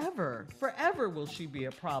forever. Forever will she be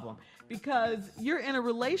a problem because you're in a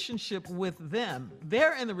relationship with them.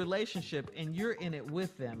 They're in the relationship and you're in it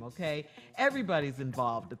with them, okay? Everybody's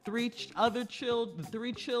involved. The three children,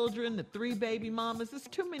 the 3 baby mamas. It's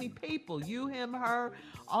too many people. You, him, her,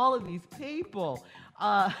 all of these people.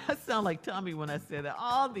 I sound like Tommy when I say that.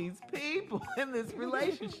 All these people in this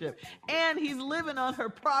relationship. And he's living on her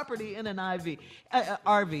property in an RV.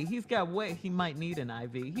 He might need an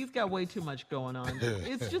IV. He's got way too much going on.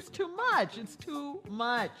 It's just too much. It's too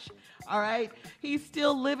much. All right? He's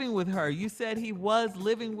still living with her. You said he was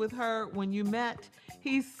living with her when you met.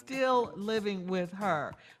 He's still living with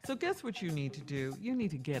her. So guess what you need to do? You need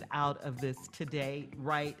to get out of this today,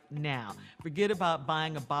 right now. Forget about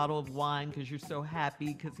buying a bottle of wine because you're so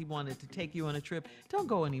happy because he wanted to take you on a trip. Don't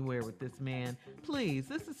go anywhere with this man. Please,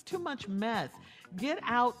 this is too much mess. Get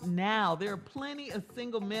out now. There are plenty of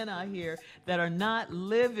single men out here that are not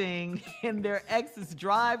living in their ex's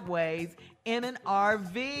driveways in an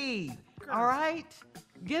RV. All right?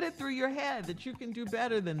 Get it through your head that you can do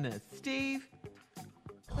better than this. Steve?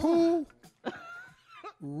 Who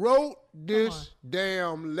wrote this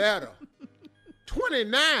damn letter?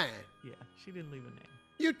 29. Yeah, she didn't leave a name.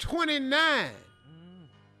 You're 29.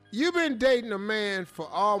 You've been dating a man for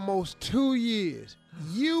almost 2 years.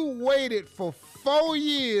 You waited for 4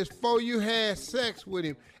 years before you had sex with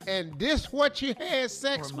him. And this what you had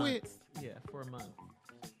sex with? Yeah, for a month.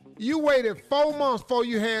 You waited 4 months before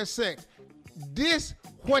you had sex. This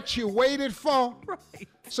what you waited for? Right.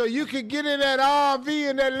 So you could get in that RV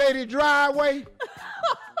in that lady driveway?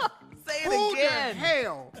 Say it Who again. the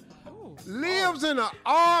hell lives in an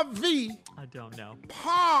RV? I don't know.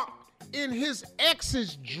 Parked in his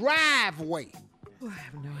ex's driveway. I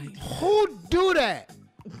have no idea. Who do that?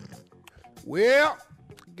 Well,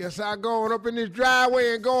 guess I go on up in this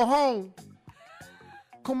driveway and go home.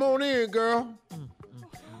 Come on in, girl.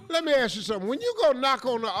 Let me ask you something. When you go knock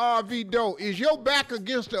on the RV door, is your back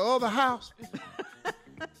against the other house?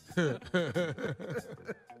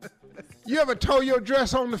 You ever tow your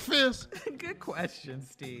dress on the fence? Good question,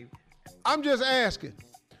 Steve. I'm just asking.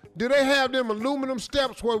 Do they have them aluminum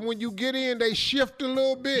steps where when you get in, they shift a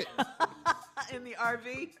little bit? In the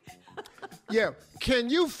RV? Yeah. Can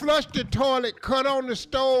you flush the toilet, cut on the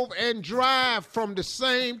stove, and drive from the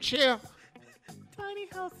same chair? Tiny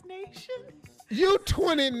House Nation? You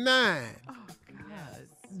 29. Oh, God.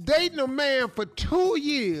 Dating a man for 2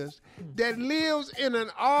 years, that lives in an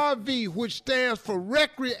RV, which stands for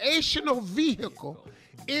recreational vehicle,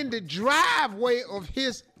 in the driveway of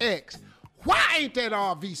his ex. Why ain't that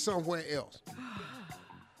RV somewhere else?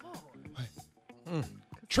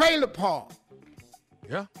 Trailer park.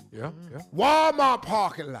 Yeah. Walmart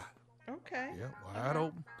parking lot. Okay. Yeah, wide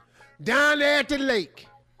open. Down there at the lake.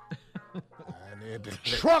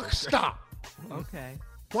 Truck stop. Okay.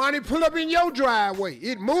 Why did he pull up in your driveway?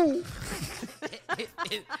 It moved.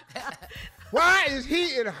 Why is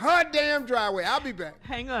he in her damn driveway? I'll be back.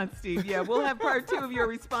 Hang on, Steve. Yeah, we'll have part 2 of your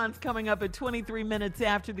response coming up at 23 minutes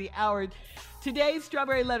after the hour. Today's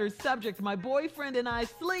Strawberry Letter subject, my boyfriend and I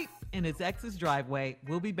sleep in his ex's driveway.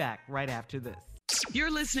 We'll be back right after this.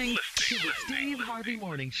 You're listening to the Steve Harvey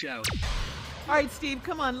Morning Show. All right, Steve,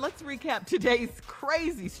 come on. Let's recap today's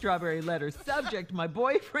crazy Strawberry Letter subject, my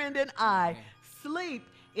boyfriend and I sleep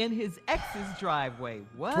in his ex's driveway.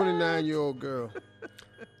 What? 29-year-old girl.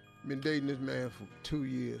 Been dating this man for 2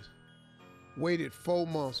 years. Waited 4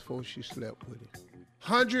 months before she slept with him.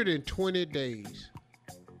 120 days.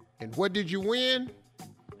 And what did you win?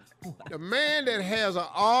 The man that has an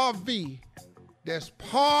RV that's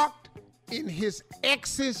parked in his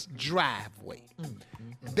ex's driveway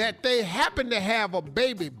that they happen to have a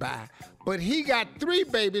baby by, but he got 3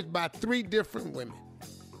 babies by 3 different women.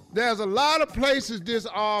 There's a lot of places this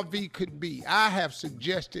RV could be. I have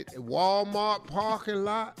suggested Walmart parking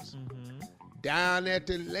lots, down at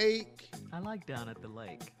the lake. I like down at the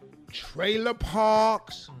lake. Trailer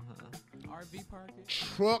parks. RV parking.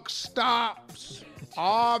 Truck stops.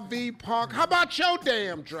 RV park. How about your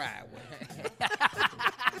damn driveway?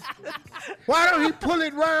 Why don't he pull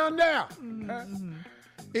it round there?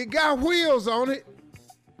 It got wheels on it.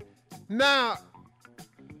 Now,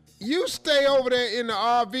 you stay over there in the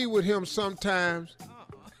RV with him sometimes,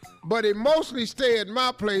 but it mostly stay at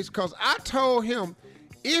my place because I told him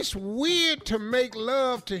it's weird to make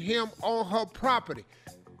love to him on her property.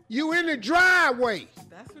 You in the driveway.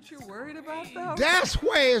 That's what you're worried about, though? That's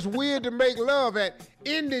where it's weird to make love at,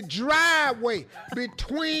 in the driveway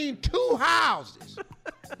between 2 houses.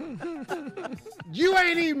 You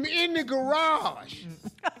ain't even in the garage.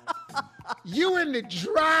 You in the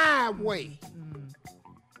driveway.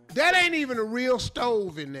 That ain't even a real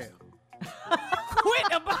stove in there. Quit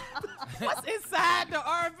about what's inside the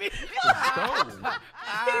RV. He's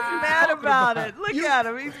mad about it. Look at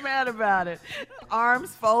him. He's mad about it.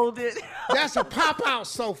 Arms folded. That's a pop-out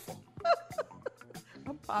sofa.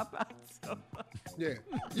 A pop-out sofa. Yeah.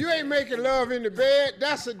 You ain't making love in the bed.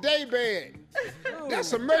 That's a day bed.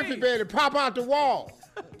 That's a Murphy bed that pop out the wall.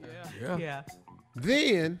 Yeah.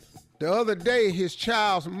 Then, the other day, his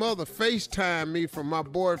child's mother FaceTimed me from my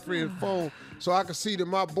boyfriend's phone so I could see that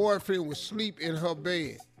my boyfriend was asleep in her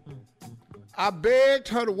bed. I begged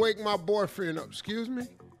her to wake my boyfriend up. Excuse me?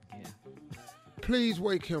 Yeah. Please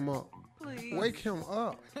wake him up. Please. Wake him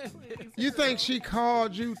up. You think she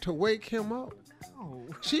called you to wake him up? No.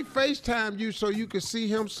 She FaceTimed you so you could see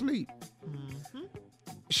him sleep.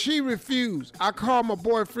 She refused. I called my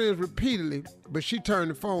boyfriend repeatedly, but she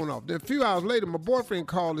turned the phone off. Then a few hours later, my boyfriend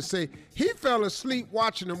called to say he fell asleep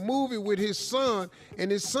watching a movie with his son, and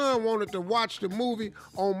his son wanted to watch the movie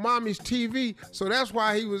on mommy's TV, so that's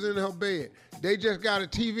why he was in her bed. They just got a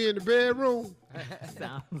TV in the bedroom.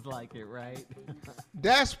 Sounds like it, right?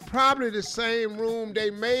 That's probably the same room they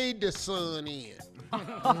made the son in.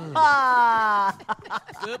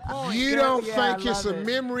 Good point. You don't Yeah, think it's I a love it.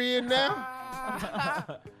 memory in there?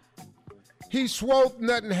 He swore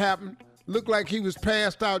nothing happened. Looked like he was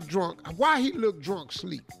passed out drunk. Why he looked drunk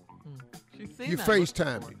sleep? You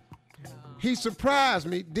FaceTimed him. He surprised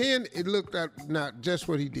me. Then it looked at not just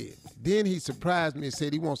what he did. Then he surprised me and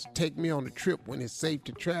said he wants to take me on a trip when it's safe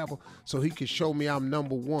to travel so he can show me I'm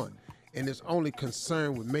number one. And it's only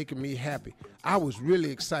concerned with making me happy. I was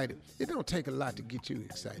really excited. It don't take a lot to get you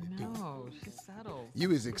excited, do it? No, she's settled. You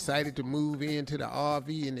was excited to move into the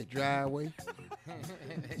RV in the driveway.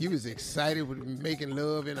 You was excited with making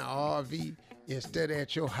love in the RV instead of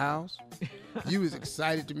at your house. You was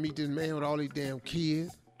excited to meet this man with all these damn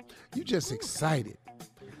kids. You just excited.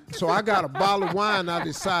 So I got a bottle of wine. I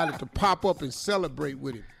decided to pop up and celebrate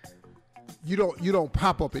with him. You don't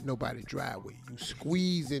pop up at nobody's driveway. You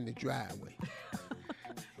squeeze in the driveway.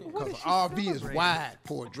 Because the RV is wide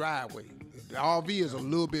for a driveway. The RV is a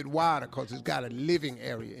little bit wider because it's got a living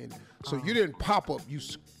area in it. So you didn't pop up. You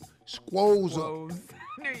squoze up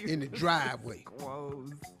in the driveway.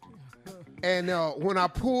 And when I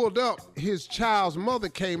pulled up, his child's mother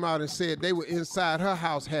came out and said they were inside her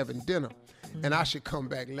house having dinner, and I should come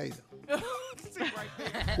back later.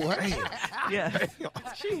 What? Yeah.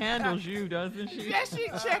 She handles you, doesn't she? Yes, she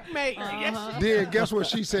checkmate. Yes, she Then guess what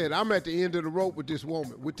she said? I'm at the end of the rope with this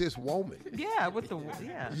woman. Yeah,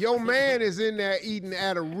 yeah. Your man is in there eating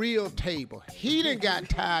at a real table. He done got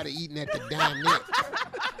tired of eating at the dinette.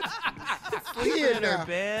 He in her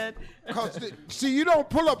bed. See, you don't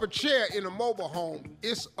pull up a chair in a mobile home.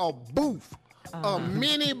 It's a booth, a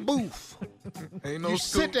mini booth. Ain't no you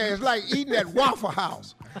scoop. sit there, it's like eating at Waffle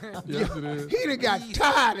House. Yes, it is. He done got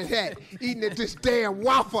tired of that, eating at this damn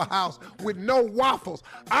Waffle House with no waffles.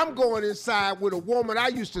 I'm going inside with a woman I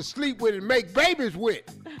used to sleep with and make babies with.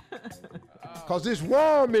 Because it's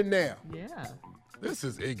warm in there. Yeah. This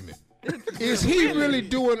is ignorant. Is he really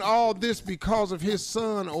doing all this because of his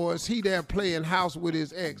son, or is he there playing house with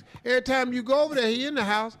his ex? Every time you go over there, he in the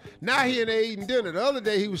house. Now he in there eating dinner. The other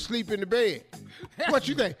day, he was sleeping in the bed. What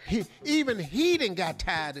you think? Even he done got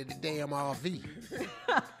tired of the damn RV.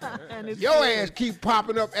 Your ass keep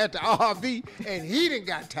popping up at the RV, and he done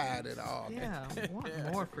got tired of the RV. Yeah,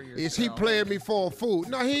 want more for yourself. Is he playing me for a fool?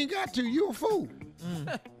 No, he ain't got to. You a fool.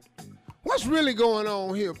 What's really going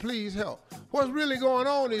on here? Please help. What's really going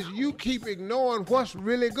on is you keep ignoring what's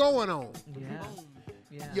really going on.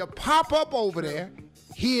 Yeah. You pop up over there,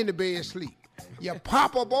 he in the bed sleep. You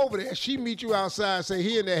pop up over there, she meet you outside, say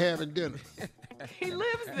he in there having dinner. He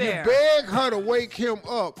lives there. You beg her to wake him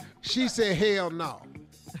up. She said, hell no.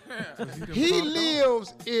 He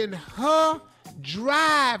lives in her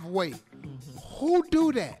driveway. Who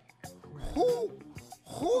do that?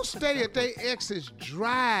 Who stay at their ex's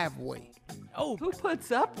driveway? Oh, who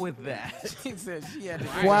puts up with that? She said she had to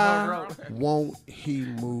Why won't he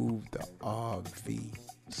move the RV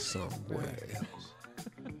somewhere else?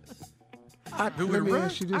 Let me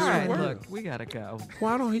ask you this. All right, look, we gotta go.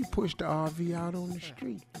 Why don't he push the RV out on the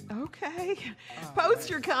street? Okay. Post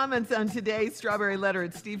your comments on today's Strawberry Letter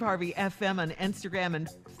at Steve Harvey FM on Instagram and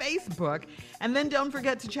Facebook. And then don't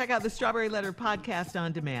forget to check out the Strawberry Letter podcast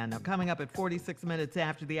on demand. Now, coming up at 46 minutes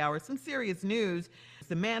after the hour, some serious news.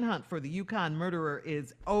 The manhunt for the Yukon murderer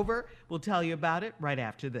is over. We'll tell you about it right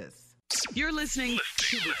after this. You're listening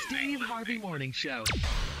to the Steve Harvey Morning Show.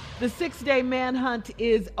 The 6-day manhunt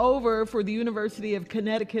is over for the University of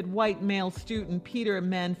Connecticut white male student Peter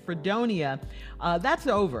Manfredonia. That's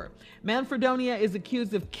over. Manfredonia is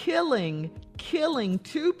accused of killing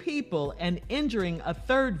 2 people and injuring a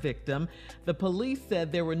 3rd victim. The police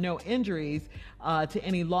said there were no injuries to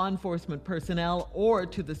any law enforcement personnel or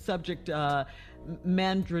to the subject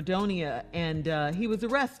Manfredonia, and he was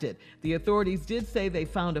arrested. The authorities did say they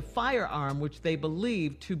found a firearm which they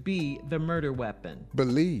believed to be the murder weapon.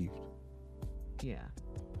 Believed? Yeah.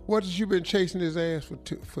 What has you been chasing his ass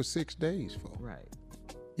for 6 days for? Right.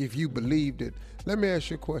 If you believed it. Let me ask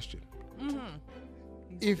you a question.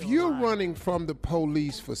 If you're running from the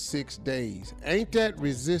police for 6 days, ain't that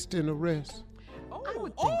resisting arrest? I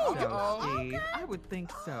would think so, Steve. I would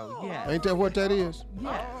think so, yes. Ain't that what that is?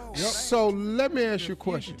 Yes. So let me ask you a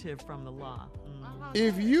question. Fugitive from the law.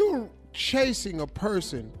 If you're chasing a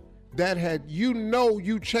person that had,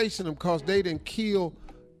 you chasing them because they didn't kill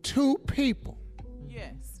 2 people.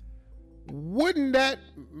 Yes. Wouldn't that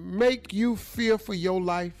make you fear for your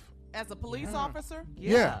life? As a police officer?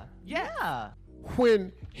 Yeah. Yeah.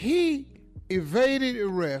 When he evaded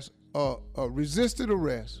arrest, resisted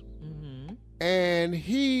arrest, and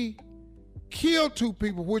he killed 2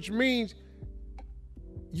 people, which means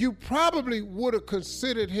you probably would have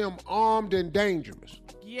considered him armed and dangerous.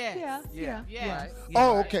 Yes. Yeah. Yes.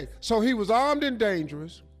 Oh, okay. So he was armed and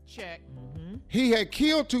dangerous. Check. He had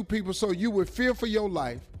killed 2 people, so you would fear for your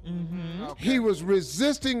life. Okay. He was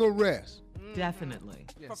resisting arrest. Definitely.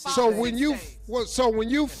 So when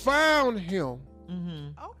you found him,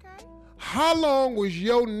 Okay. how long was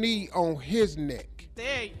your knee on his neck?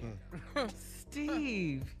 There you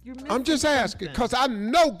Steve, you're missing I'm just asking, something. because I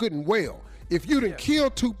know good and well, if you done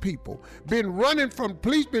killed 2 people, been running from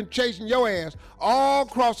police, been chasing your ass all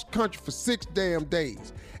across the country for 6 damn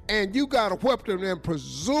days, and you got a weapon and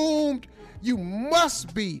presumed you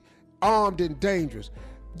must be armed and dangerous,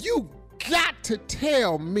 you got to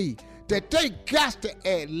tell me that they got to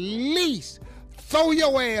at least throw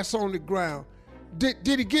your ass on the ground. Did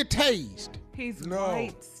he get tased? He's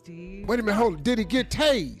white, Steve. Wait a minute, hold on. Did he get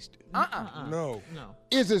tased? No.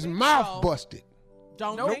 Is his mouth busted?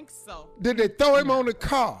 Don't think so. Did they throw him on the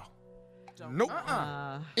car? Nope.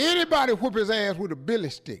 Anybody whoop his ass with a billy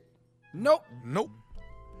stick? Nope.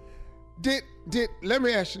 Did let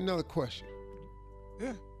me ask you another question.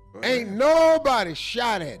 Yeah. Ain't nobody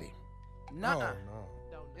shot at him. No.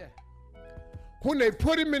 When they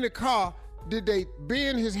put him in the car, did they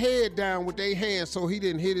bend his head down with their hands so he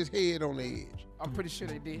didn't hit his head on the edge? I'm pretty sure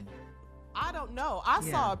they did. I don't know. I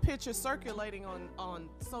saw a picture circulating on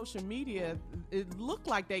social media. It looked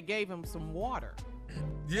like they gave him some water.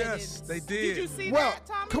 Yes, they did. Did you see Well, that,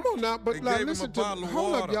 Tommy? come on now, but now listen to me.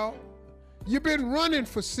 Hold up, y'all. You've been running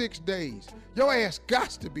for 6 days. Your ass got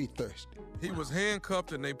to be thirsty. He was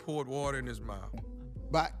handcuffed and they poured water in his mouth.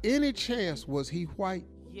 By any chance, was he white?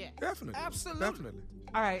 Yeah. Definitely. Absolutely. Definitely.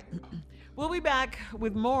 All right. We'll be back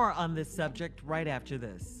with more on this subject right after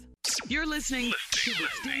this. You're listening to the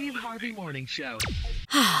Steve Harvey Morning Show.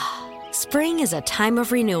 Spring is a time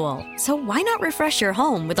of renewal, so why not refresh your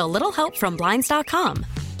home with a little help from Blinds.com?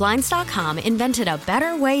 Blinds.com invented a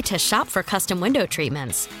better way to shop for custom window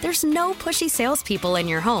treatments. There's no pushy salespeople in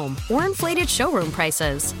your home or inflated showroom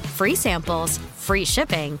prices. Free samples, free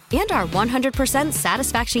shipping, and our 100%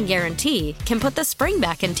 satisfaction guarantee can put the spring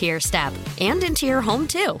back into your step and into your home,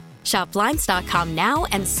 too. Shop Blinds.com now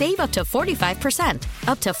and save up to 45%.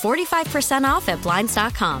 Up to 45% off at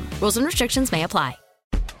Blinds.com. Rules and restrictions may apply.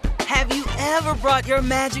 Have you ever brought your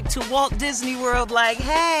magic to Walt Disney World like,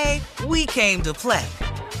 hey, we came to play?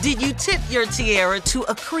 Did you tip your tiara to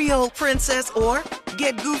a Creole princess or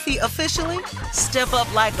get goofy officially? Step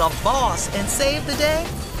up like a boss and save the day?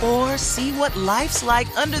 Or see what life's like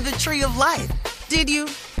under the tree of life? Did you?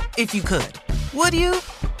 If you could. Would you?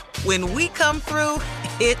 When we come through,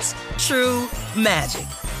 it's true magic.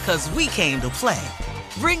 'Cause we came to play.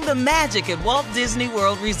 Bring the magic at Walt Disney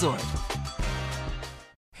World Resort.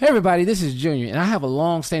 Hey everybody, this is Junior, and I have a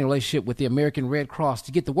long-standing relationship with the American Red Cross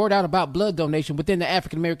to get the word out about blood donation within the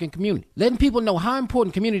African American community, letting people know how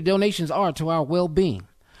important community donations are to our well-being.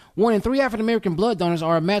 1 in 3 African American blood donors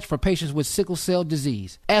are a match for patients with sickle cell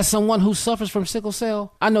disease. As someone who suffers from sickle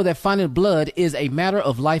cell, I know that finding blood is a matter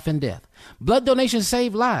of life and death. Blood donations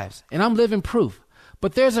save lives, and I'm living proof.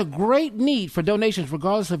 But there's a great need for donations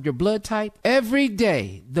regardless of your blood type. Every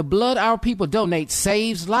day, the blood our people donate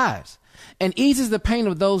saves lives and eases the pain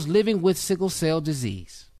of those living with sickle cell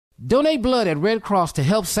disease. Donate blood at Red Cross to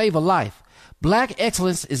help save a life. Black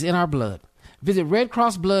excellence is in our blood. Visit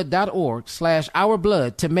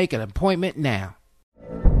redcrossblood.org/ourblood to make an appointment now.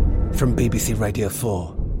 From BBC Radio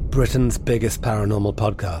 4, Britain's biggest paranormal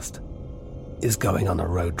podcast is going on a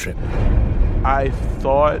road trip. I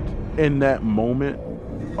thought in that moment,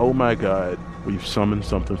 oh my God, we've summoned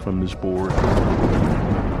something from this board.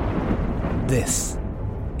 This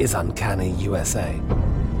is Uncanny USA.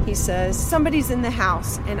 He says, somebody's in the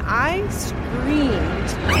house, and I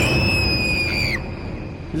screamed.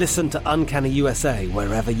 Listen to Uncanny USA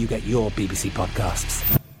wherever you get your BBC podcasts,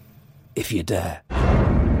 if you dare.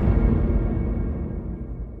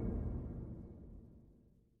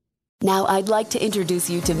 Now I'd like to introduce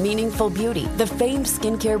you to Meaningful Beauty, the famed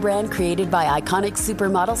skincare brand created by iconic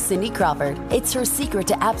supermodel Cindy Crawford. It's her secret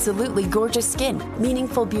to absolutely gorgeous skin.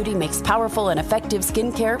 Meaningful Beauty makes powerful and effective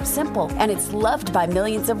skincare simple, and it's loved by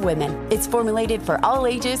millions of women. It's formulated for all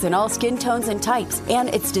ages and all skin tones and types, and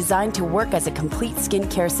it's designed to work as a complete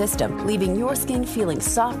skincare system, leaving your skin feeling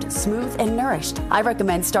soft, smooth, and nourished. I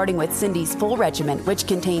recommend starting with Cindy's full regimen, which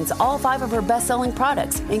contains all 5 of her best-selling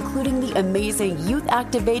products, including the amazing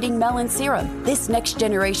youth-activating Melon Serum. This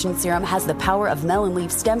next-generation serum has the power of melon leaf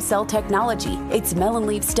stem cell technology. It's melon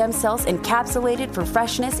leaf stem cells encapsulated for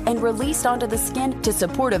freshness and released onto the skin to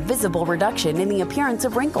support a visible reduction in the appearance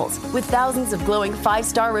of wrinkles. With thousands of glowing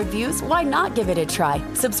 5-star reviews, why not give it a try?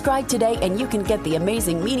 Subscribe today and you can get the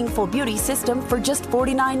amazing Meaningful Beauty system for just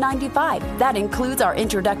 $49.95. That includes our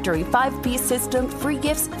introductory 5-piece system, free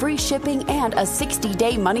gifts, free shipping, and a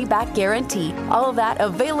 60-day money-back guarantee. All of that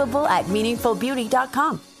available at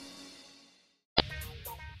meaningfulbeauty.com.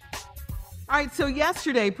 All right, so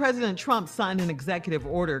yesterday, President Trump signed an executive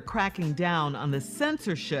order cracking down on the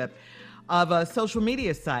censorship of social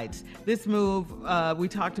media sites. This move, we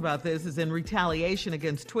talked about this, is in retaliation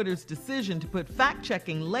against Twitter's decision to put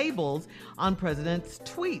fact-checking labels on President's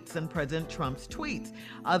tweets and President Trump's tweets.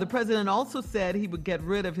 The president also said he would get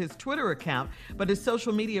rid of his Twitter account, but his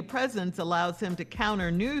social media presence allows him to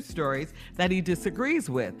counter news stories that he disagrees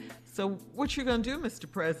with. So what you going to do,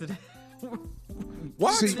 Mr. President?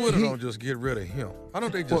 Why Twitter don't just get rid of him? Why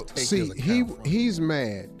don't they just take his account? He's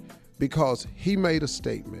mad because he made a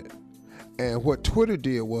statement, and what Twitter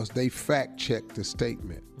did was they fact-checked the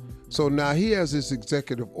statement. So now he has this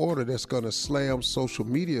executive order that's going to slam social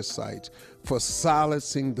media sites for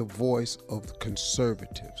silencing the voice of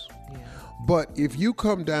conservatives. Yeah. But if you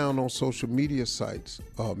come down on social media sites,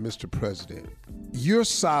 Mr. President, you're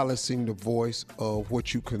silencing the voice of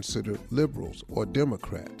what you consider liberals or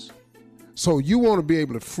Democrats. So you want to be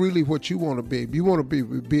able to freely what you want to be. You want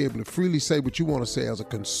to be able to freely say what you want to say as a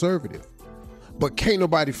conservative, but can't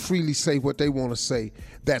nobody freely say what they want to say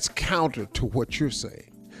that's counter to what you're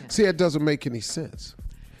saying. See, it doesn't make any sense.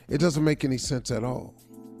 It doesn't make any sense at all.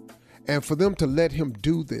 And for them to let him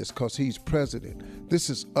do this because he's president, this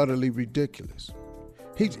is utterly ridiculous.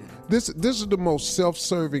 This is the most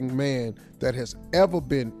self-serving man that has ever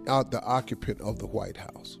been the occupant of the White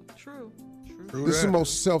House. True. This is the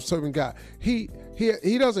most self-serving guy. He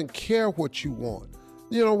doesn't care what you want.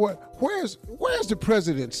 You know what? Where's the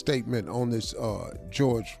president's statement on this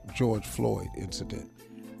George Floyd incident?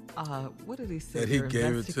 What did he say? That he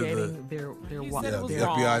gave it to the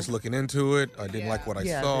FBI's looking into it. I didn't like what I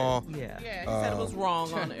saw. He said it was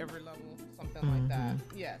wrong on every level, something like that.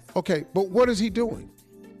 Yes. Okay, but what is he doing?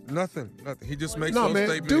 Nothing. He just makes no, those man,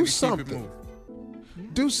 statements do and keep it something. moving.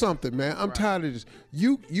 Do something, man. I'm tired of this.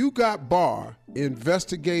 You got Barr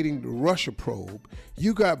investigating the Russia probe.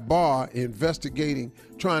 You got Barr investigating,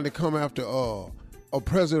 trying to come after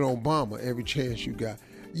President Obama every chance you got.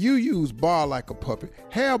 You use Barr like a puppet.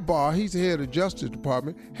 Have Barr, he's the head of the Justice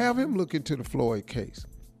Department, have him look into the Floyd case.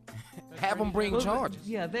 Have them bring charges.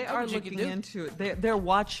 Yeah, they are looking into it. They're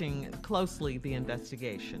watching closely the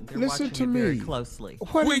investigation. They're Listen watching to it me. very closely.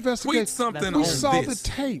 What investigation? Tweet something We on saw this. the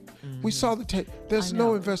tape. We saw the tape. There's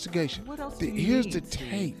no investigation. What else do you Here's need, the Steve?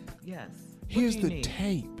 tape. Yes. Here's the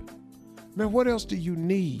tape. Man, what else do you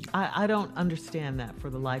need? I don't understand that for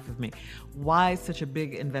the life of me. Why such a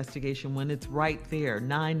big investigation when it's right there,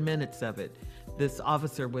 9 minutes of it, this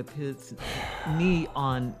officer with his knee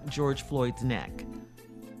on George Floyd's neck?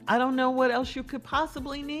 I don't know what else you could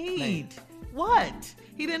possibly need. What?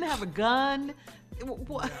 He didn't have a gun?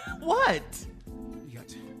 What?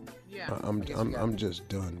 Yeah. I'm just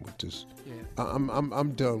done with this.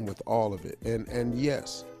 I'm done with all of it. And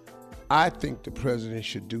yes, I think the president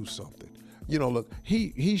should do something. You know, look,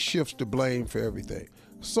 he shifts the blame for everything.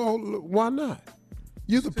 So look, why not?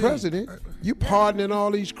 You're the president. You pardoning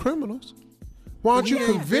all these criminals. Why don't you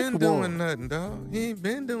convict He ain't been doing one? nothing, dog. He ain't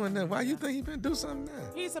been doing nothing. Why you think he been doing something now?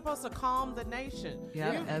 He's supposed to calm the nation.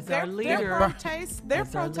 Yeah, as they're, our leader. They're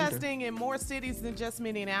protesting in more cities than just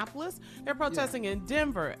Minneapolis. They're protesting in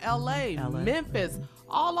Denver, LA, Memphis,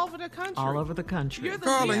 all over the country. All over the country. You're the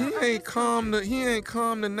Carla, leader. he ain't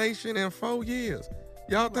calmed the nation in 4 years.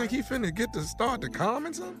 Y'all think he finna get to start the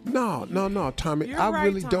calming something? No, Tommy. You're I right,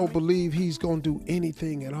 really Tommy. don't believe he's gonna do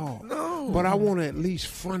anything at all. No. But I want to at least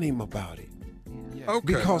front him about it. Okay,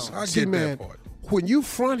 Because I see, get man, that part. when you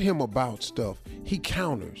front him about stuff, he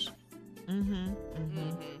counters.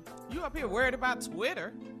 You up here worried about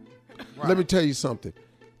Twitter? Let me tell you something.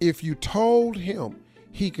 If you told him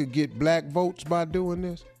he could get black votes by doing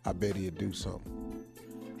this, I bet he'd do something.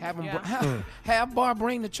 Have him have Barr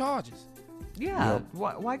bring the charges. Yeah.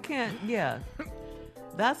 Yep. Why can't? Yeah.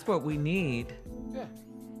 That's what we need. Yeah.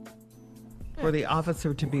 For the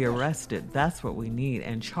officer to be arrested. That's what we need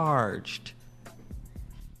and charged.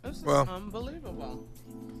 This is Well- unbelievable.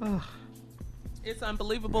 Ugh. It's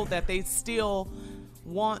unbelievable that they still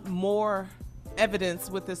want more evidence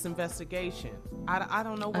with this investigation. I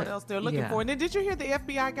don't know what else they're looking yeah. for. And then did you hear the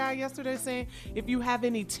FBI guy yesterday saying, if you have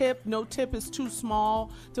any tip, no tip is too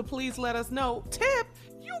small, to please let us know. Tip?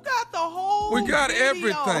 You got the whole We got video.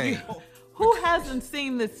 everything. Who hasn't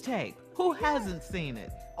seen this tape? Who hasn't seen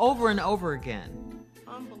it over and over again?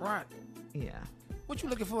 Right. Yeah. What you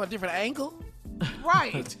looking for? A different angle?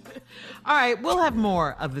 Right. All right, we'll have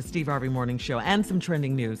more of the Steve Harvey Morning Show and some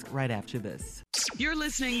trending news right after this. You're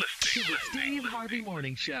listening to the Steve Harvey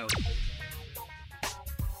Morning Show.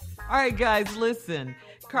 All right, guys, listen.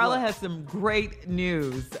 Carla has some great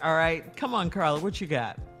news. All right, come on, Carla, what you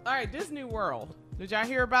got? All right, Disney World. Did y'all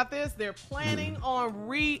hear about this? They're planning on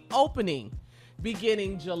reopening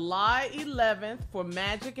beginning July 11th for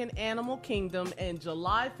Magic and Animal Kingdom and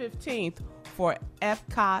July 15th for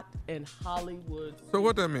Epcot and Hollywood. So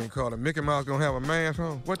what that mean, Carla? Mickey Mouse gonna have a mask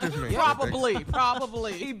on? What this mean? Probably.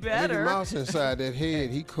 He Mickey better. Mouse inside that head,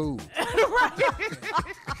 he cool. Right.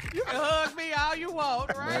 You can hug me all you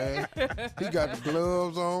want, right? Man, he got the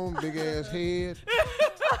gloves on, big ass head.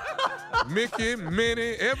 Mickey,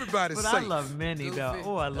 Minnie, everybody's But safe. I love Minnie, though.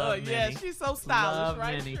 Oh, I love Minnie. Yeah, she's so stylish, Love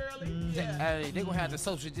right, Minnie. Shirley? Yeah. Hey, they gonna have to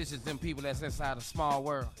social distance them people that's inside a small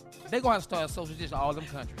world. They gonna have to start social distance all them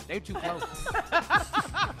countries. They too close.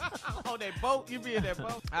 On that boat, you be in that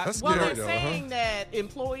boat. That's Well, scary, they're though, saying that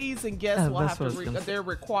employees and guests will that's have what I to. was gonna say. They're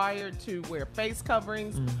required to wear face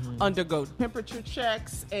coverings, undergo temperature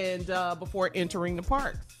checks, and before entering the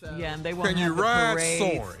parks. So. Yeah, and they won't Can have you the ride parades.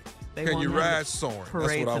 soaring? They Can won't you have the ride soaring? That's what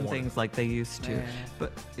Parades I and want. things like they used to. Yeah.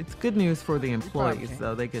 But it's good news for the employees, can't.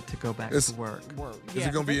 though. They get to go back It's- to work. Is Yeah,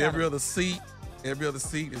 it gonna they be every gotta- other seat? Every other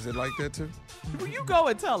seat? Is it like that too? Well, you go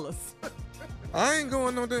and tell us. I ain't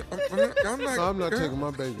going on that. I'm not. I'm not girl. taking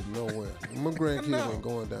my baby nowhere. My grandkids No. ain't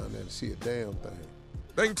going down there to see a damn thing.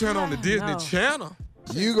 They can turn on the Disney Channel.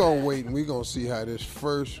 You gonna wait and we gonna see how this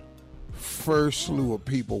first slew of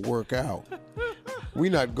people work out. We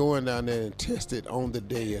not going down there and test it on the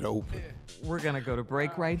day it opens. We're going to go to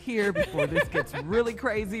break right here before this gets really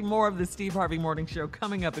crazy. More of the Steve Harvey Morning Show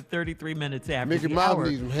coming up at 33 minutes after Mickey the Mouse hour.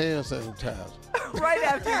 needs some hand sanitizer. Right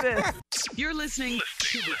after this. You're listening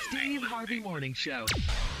to the Steve Harvey Morning Show.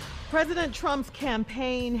 President Trump's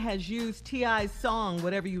campaign has used T.I.'s song,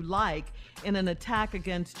 Whatever You Like, in an attack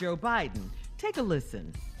against Joe Biden. Take a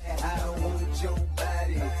listen. I don't want Joe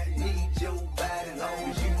Biden, need Joe Biden. Long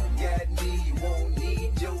as you got me, you won't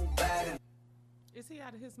need Joe Biden. Is he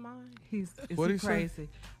out of his mind? Is What he he say? crazy?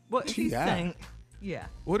 What he's T.I. saying, yeah.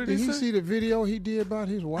 What did he see the video he did about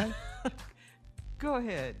his wife? Go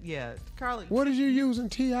ahead, yeah. Carly. What is you using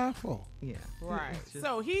T.I. for? Yeah. Right.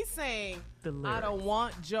 So he's saying, I don't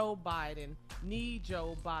want Joe Biden, need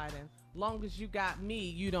Joe Biden. Long as you got me,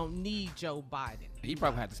 you don't need Joe Biden. He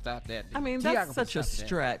probably had to stop that. I mean, T.I. that's gonna such a stop that.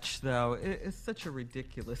 stretch, though. It's such a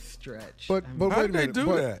ridiculous stretch. But I mean, wait a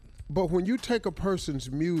minute. But when you take a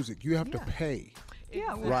person's music, you have to pay.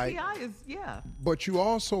 Yeah, well, right. T.I. is, But you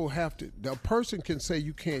also have to. The person can say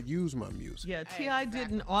you can't use my music. Yeah, T.I.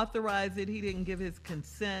 didn't authorize it. He didn't give his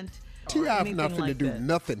consent. T.I. nothing to do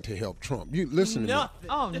nothing to help Trump. You listen to me.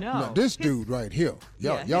 Oh, no. This dude right here.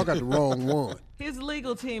 Y'all got the wrong one. His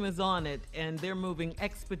legal team is on it, and they're moving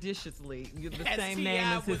expeditiously. The As same T.I. name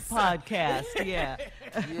as his would say. podcast. Yeah.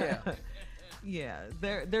 Yeah. Yeah,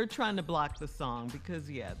 they're trying to block the song because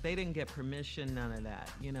they didn't get permission, none of that.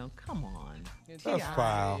 Come on. That's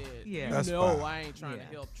foul. Yeah, That's No, foul. I ain't trying to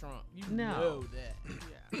help Trump. You No. know that.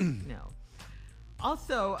 Yeah. No.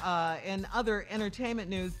 Also, in other entertainment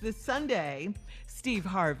news, this Sunday, Steve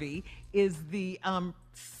Harvey is the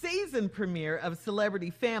season premiere of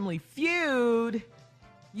Celebrity Family Feud.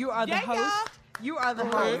 You are the host. You are the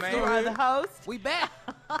host. man. You are the host. We back.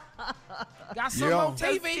 Got some Yeah. on So,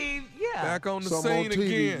 TV. Steve, Back on the Some scene on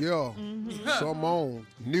TV, again. yeah. Some on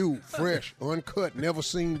new, fresh, uncut, never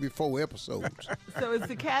seen before episodes. So it's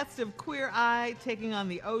the cast of Queer Eye taking on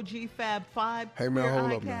the OG Fab Five. Hey man, Queer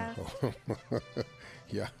hold Eye up cast. now.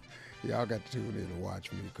 Yeah, y'all got to tune in and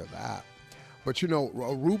watch me because But you know,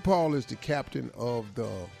 RuPaul is the captain of the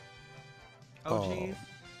OGs,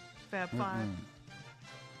 Fab Five.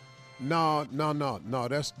 No.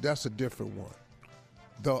 That's a different one.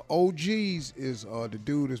 The OGs is the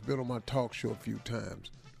dude that's been on my talk show a few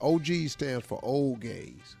times. OG stands for old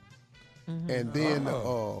gays, and then the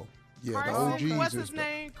OGs What's is his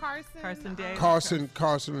name? Carson Davis. Carson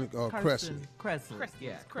Kressley. Kressley.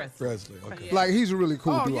 Yeah, Kressley. Presley. Okay. Like he's a really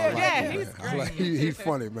cool dude. I like him, he's man. great. I like, he's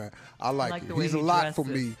funny, man. I like the him. way He's he a lot for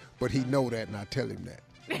dresses. me, but he know that, and I tell him that.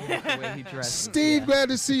 The way he dresses. Steve, glad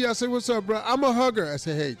to see you. I said, "What's up, bro?" I'm a hugger. I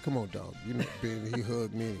said, "Hey, come on, dog. You know, he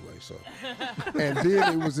hugged me anyway." So, and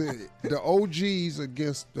then it was the OGs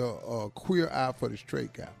against the Queer Eye for the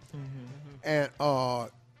Straight Guy, and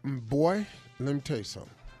boy, let me tell you something.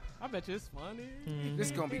 I bet you it's funny.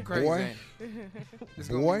 This is gonna be crazy. Boy. ain't it? This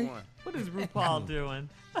gonna Boy. be one. What is RuPaul doing?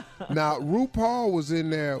 Now, RuPaul was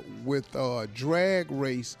in there with Drag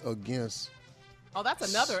Race against. Oh,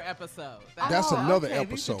 that's another episode. That's another okay,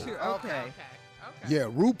 these are episode. two- Okay. Yeah,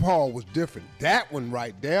 RuPaul was different. That one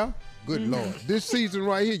right there, good Lord. This season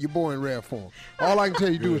right here, your boy in rare form. All I can tell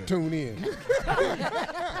you do is tune in.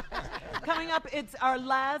 Coming up, it's our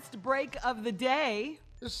last break of the day.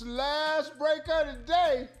 It's the last break of the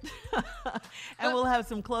day. And we'll have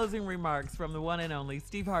some closing remarks from the one and only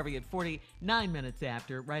Steve Harvey at 49 minutes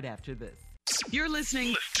after, right after this. You're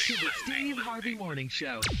listening to the Steve Harvey Morning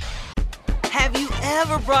Show. Have you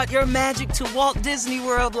ever brought your magic to Walt Disney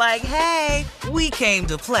World like, hey, we came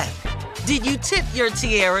to play? Did you tip your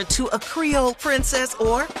tiara to a Creole princess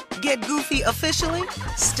or get goofy officially?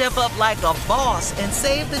 Step up like a boss and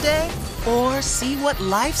save the day? Or see what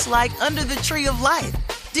life's like under the tree of life?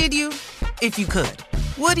 Did you? If you could.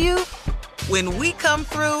 Would you? When we come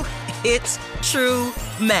through, it's true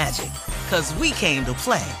magic. 'Cause we came to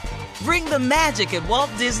play. Bring the magic at Walt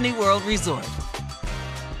Disney World Resort.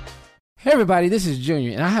 Hey everybody, this is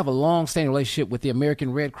Junior, and I have a long-standing relationship with the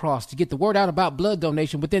American Red Cross to get the word out about blood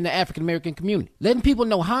donation within the African American community, letting people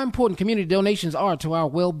know how important community donations are to our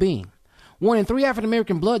well-being. 1 in 3 African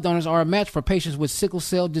American blood donors are a match for patients with sickle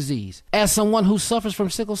cell disease. As someone who suffers from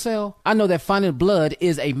sickle cell, I know that finding blood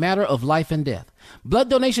is a matter of life and death. Blood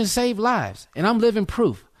donations save lives, and I'm living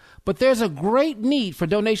proof. But there's a great need for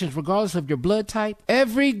donations regardless of your blood type.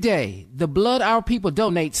 Every day, the blood our people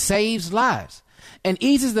donate saves lives and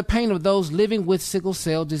eases the pain of those living with sickle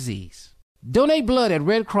cell disease. Donate blood at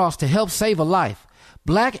Red Cross to help save a life.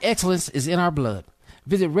 Black excellence is in our blood.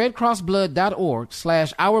 Visit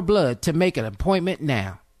redcrossblood.org/ourblood to make an appointment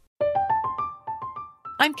now.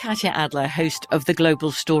 I'm Katya Adler, host of The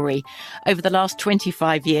Global Story. Over the last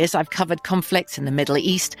 25 years, I've covered conflicts in the Middle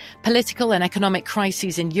East, political and economic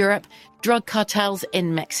crises in Europe, drug cartels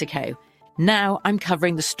in Mexico. Now I'm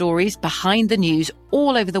covering the stories behind the news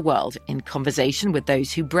all over the world in conversation with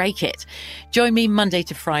those who break it. Join me Monday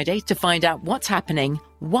to Friday to find out what's happening,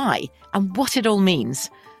 why, and what it all means.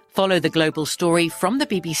 Follow The Global Story from the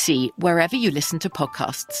BBC wherever you listen to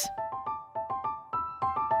podcasts.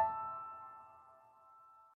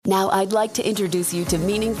 Now I'd like to introduce you to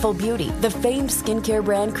Meaningful Beauty, the famed skincare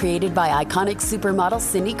brand created by iconic supermodel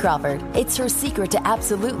Cindy Crawford. It's her secret to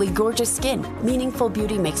absolutely gorgeous skin. Meaningful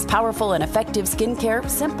Beauty makes powerful and effective skincare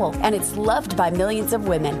simple, and it's loved by millions of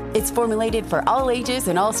women. It's formulated for all ages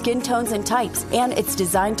and all skin tones and types, and it's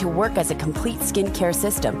designed to work as a complete skincare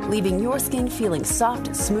system, leaving your skin feeling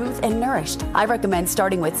soft, smooth, and nourished. I recommend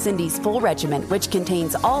starting with Cindy's full regimen, which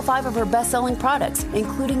contains all 5 of her best-selling products,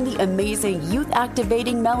 including the amazing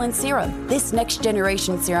youth-activating Melon Serum. This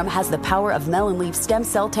next-generation serum has the power of melon leaf stem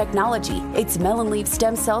cell technology. It's melon leaf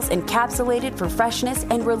stem cells encapsulated for freshness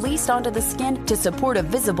and released onto the skin to support a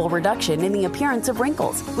visible reduction in the appearance of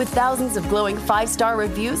wrinkles. With thousands of glowing 5-star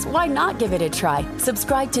reviews, why not give it a try?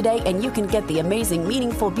 Subscribe today and you can get the amazing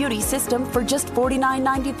Meaningful Beauty system for just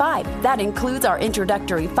 $49.95. That includes our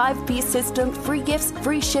introductory 5-piece system, free gifts,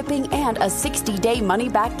 free shipping, and a 60-day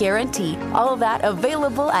money-back guarantee. All of that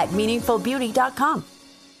available at meaningfulbeauty.com.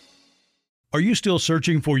 Are you still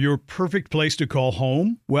searching for your perfect place to call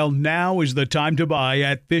home? Well, now is the time to buy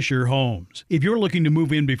at Fisher Homes. If you're looking to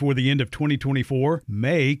move in before the end of 2024,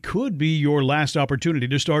 May could be your last opportunity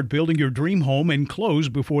to start building your dream home and close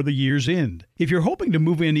before the year's end. If you're hoping to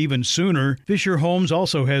move in even sooner, Fisher Homes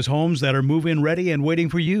also has homes that are move-in ready and waiting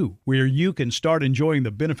for you, where you can start enjoying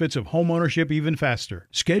the benefits of homeownership even faster.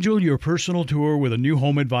 Schedule your personal tour with a new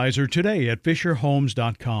home advisor today at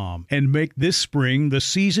FisherHomes.com and make this spring the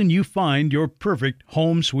season you find your perfect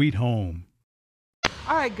home sweet home.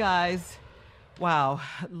 All right, guys. Wow.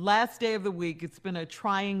 Last day of the week. It's been a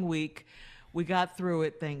trying week. We got through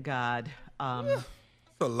it, thank God. It's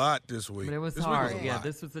a lot this week. But it was hard. Yeah,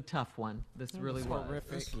 this was a tough one. This really was.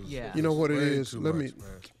 Horrific. Yeah. You know what it is? Let me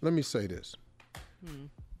say this.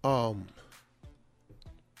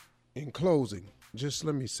 In closing, just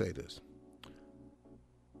let me say this.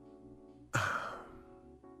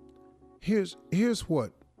 Here's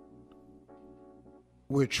what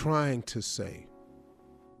we're trying to say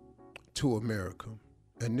to America,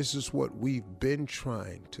 and this is what we've been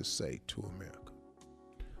trying to say to America.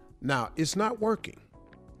 Now, it's not working,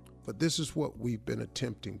 but this is what we've been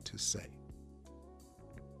attempting to say.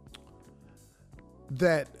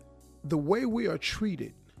 That the way we are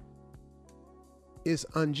treated is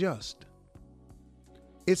unjust.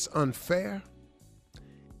 It's unfair.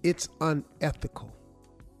 It's unethical.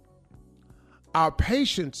 Our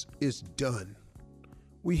patience is done.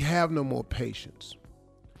 We have no more patience.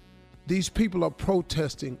 These people are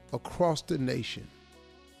protesting across the nation.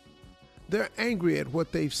 They're angry at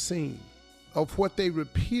what they've seen, of what they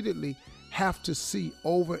repeatedly have to see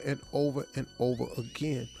over and over and over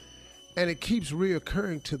again. And it keeps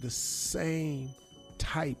reoccurring to the same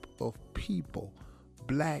type of people,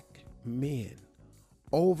 black men,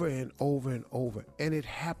 over and over and over. And it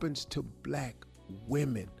happens to black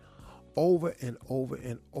women over and over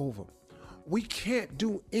and over. We can't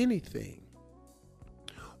do anything.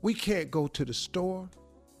 We can't go to the store.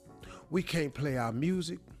 We can't play our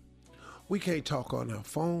music. We can't talk on our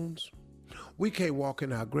phones. We can't walk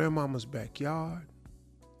in our grandmama's backyard.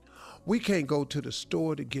 We can't go to the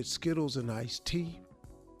store to get Skittles and iced tea.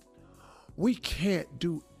 We can't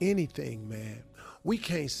do anything, man. We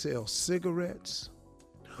can't sell cigarettes.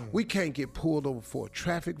 We can't get pulled over for a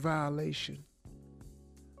traffic violation.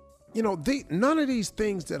 You know, none of these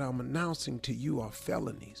things that I'm announcing to you are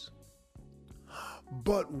felonies.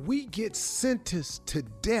 But we get sentenced to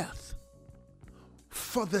death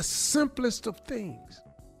for the simplest of things.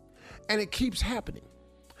 And it keeps happening.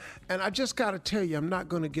 And I just got to tell you, I'm not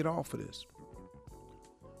going to get off of this.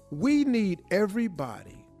 We need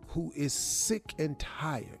everybody who is sick and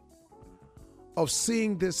tired of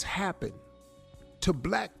seeing this happen to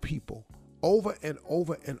black people over and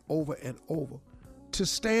over and over and over to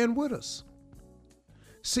stand with us.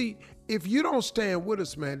 See, if you don't stand with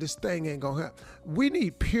us, man, this thing ain't gonna happen. We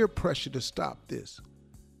need peer pressure to stop this.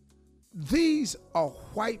 These are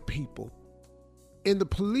white people in the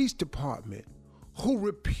police department who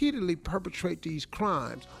repeatedly perpetrate these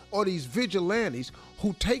crimes, or these vigilantes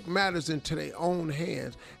who take matters into their own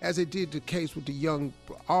hands, as they did the case with the young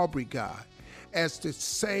Aubrey guy. as the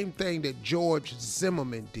same thing that George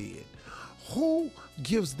Zimmerman did. Who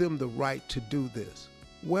gives them the right to do this?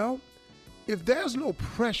 Well, if there's no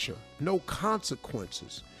pressure, no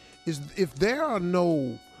consequences, if there are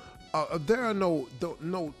no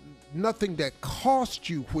nothing that costs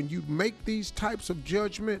you when you make these types of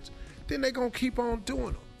judgments, then they're going to keep on doing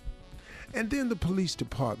them. And then the police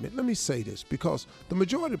department, let me say this, because the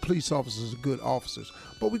majority of police officers are good officers,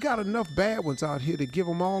 but we got enough bad ones out here to give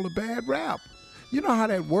them all a bad rap. You know how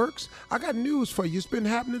that works? I got news for you. It's been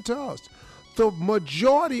happening to us. The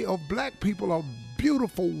majority of black people are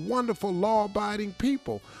beautiful, wonderful, law-abiding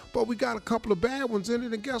people, but we got a couple of bad ones in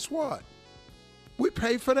it, and guess what? We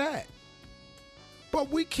pay for that. But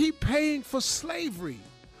we keep paying for slavery.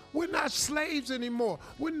 We're not slaves anymore.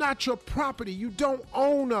 We're not your property. You don't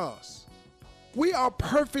own us. We are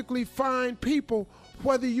perfectly fine people,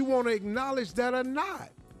 whether you want to acknowledge that or not.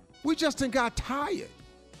 We just done got tired.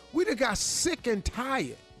 We done got sick and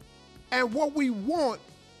tired. And what we want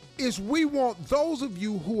is we want those of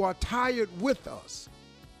you who are tired with us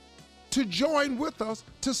to join with us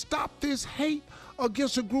to stop this hate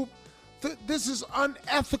against a group. This is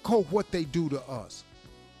unethical what they do to us.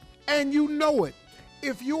 And you know it.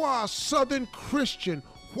 If you are a Southern Christian,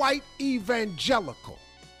 white evangelical,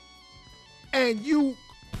 and you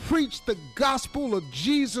preach the gospel of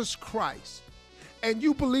Jesus Christ, and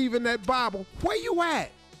you believe in that Bible, where you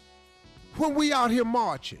at? When we out here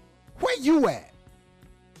marching, where you at?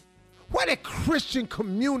 Where the Christian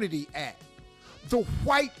community at? The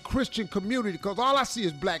white Christian community, because all I see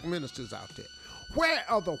is black ministers out there. Where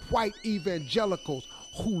are the white evangelicals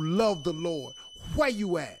who love the Lord? Where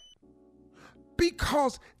you at?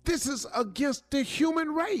 Because this is against the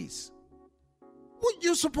human race. Well,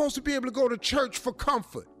 you're supposed to be able to go to church for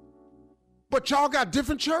comfort, but y'all got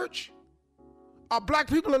different church? Are black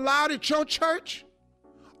people allowed at your church?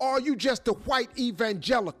 Or are you just the white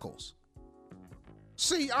evangelicals?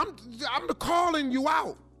 See, I'm calling you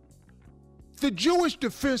out. The Jewish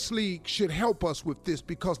Defense League should help us with this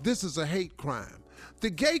because this is a hate crime. The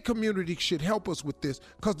gay community should help us with this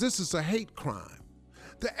because this is a hate crime.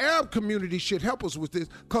 The Arab community should help us with this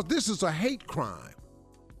because this is a hate crime.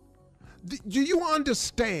 Do you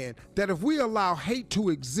understand that if we allow hate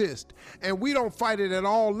to exist and we don't fight it at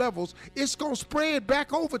all levels, it's going to spread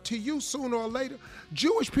back over to you sooner or later?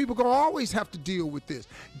 Jewish people are going to always have to deal with this.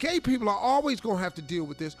 Gay people are always going to have to deal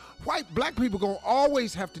with this. Black people are going to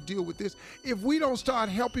always have to deal with this if we don't start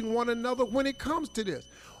helping one another when it comes to this.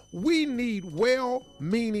 We need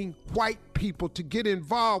well-meaning white people to get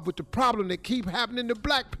involved with the problem that keep happening to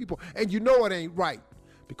black people. And you know it ain't right.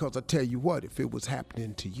 Because I tell you what, if it was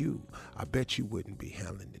happening to you, I bet you wouldn't be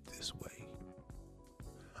handling it this way.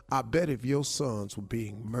 I bet if your sons were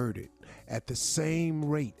being murdered at the same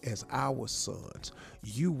rate as our sons,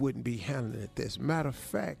 you wouldn't be handling it this. Matter of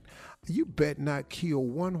fact, you bet not kill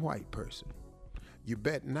one white person. You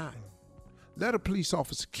bet not. Let a police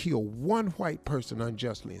officer kill one white person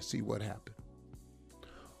unjustly and see what happens.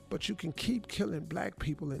 But you can keep killing black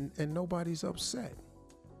people and nobody's upset.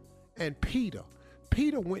 And Peter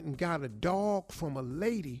went and got a dog from a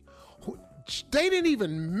lady who, they didn't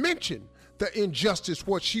even mention the injustice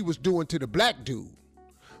what she was doing to the black dude.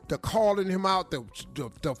 The calling him out,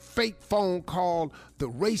 the fake phone call, the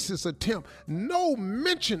racist attempt. No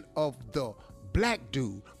mention of the black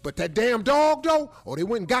dude. But that damn dog though, they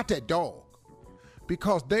went and got that dog.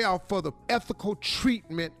 Because they are for the ethical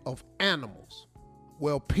treatment of animals.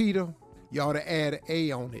 Well, Peter, you ought to add an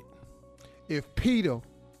A on it. If Peter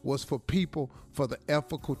was for people for the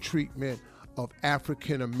ethical treatment of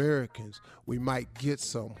African Americans, we might get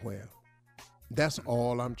somewhere. That's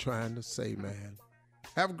all I'm trying to say, man.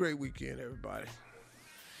 Have a great weekend, everybody.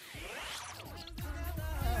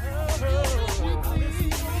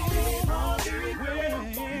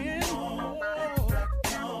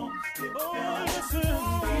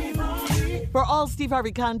 For all Steve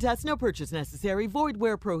Harvey contests, no purchase necessary, void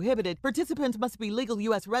where prohibited. Participants must be legal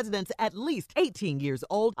U.S. residents at least 18 years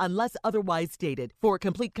old unless otherwise stated. For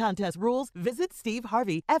complete contest rules, visit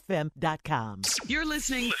SteveHarveyFM.com. You're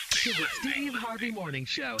listening to the Steve Harvey Morning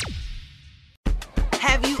Show.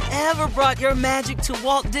 Have you ever brought your magic to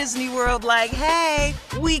Walt Disney World like, hey,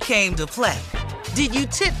 we came to play? Did you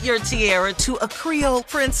tip your tiara to a Creole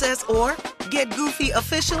princess or get goofy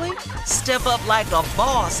officially? Step up like a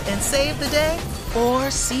boss and save the day?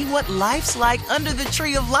 Or see what life's like under the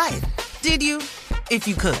tree of life? Did you? If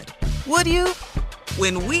you could. Would you?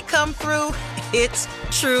 When we come through, it's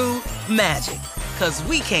true magic. 'Cause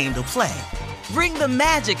we came to play. Bring the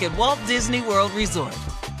magic at Walt Disney World Resort.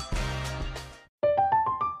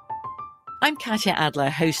 I'm Katya Adler,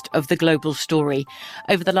 host of The Global Story.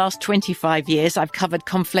 Over the last 25 years, I've covered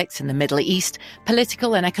conflicts in the Middle East,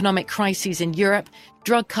 political and economic crises in Europe,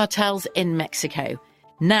 drug cartels in Mexico.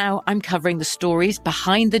 Now I'm covering the stories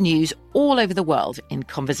behind the news all over the world in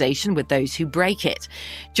conversation with those who break it.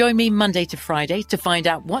 Join me Monday to Friday to find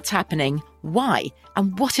out what's happening, why,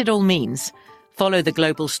 and what it all means. Follow The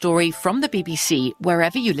Global Story from the BBC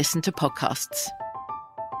wherever you listen to podcasts.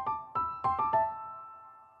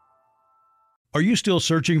 Are you still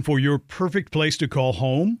searching for your perfect place to call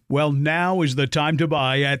home? Well, now is the time to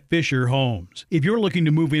buy at Fisher Homes. If you're looking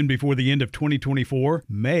to move in before the end of 2024,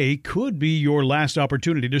 May could be your last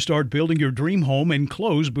opportunity to start building your dream home and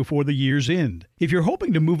close before the year's end. If you're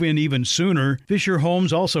hoping to move in even sooner, Fisher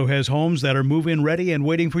Homes also has homes that are move-in ready and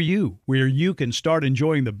waiting for you, where you can start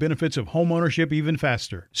enjoying the benefits of homeownership even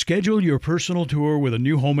faster. Schedule your personal tour with a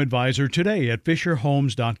new home advisor today at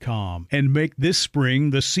FisherHomes.com and make this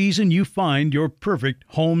spring the season you find your perfect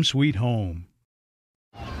home sweet home.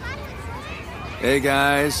 Hey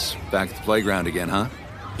guys, back at the playground again, huh?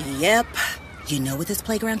 Yep. You know what this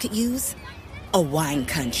playground could use? A wine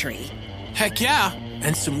country. Heck yeah,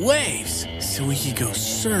 and some waves so we could go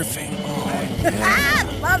surfing. Oh,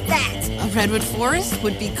 yeah. Love that. A redwood forest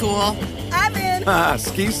would be cool. I'm in.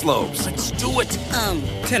 Ski slopes. Let's do it.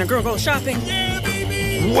 Can a girl go shopping? Yeah,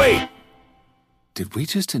 baby. Wait. Did we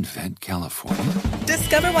just invent California?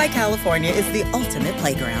 Discover why California is the ultimate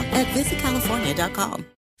playground at visitcalifornia.com.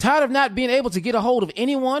 Tired of not being able to get a hold of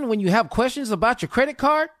anyone when you have questions about your credit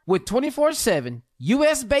card? With 24/7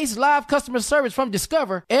 U.S.-based live customer service from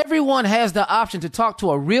Discover, everyone has the option to talk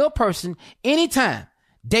to a real person anytime,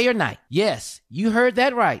 day or night. Yes, you heard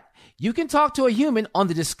that right. You can talk to a human on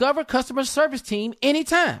the Discover customer service team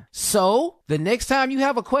anytime. So, the next time you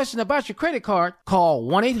have a question about your credit card, call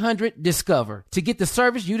 1-800-DISCOVER to get the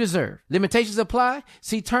service you deserve. Limitations apply.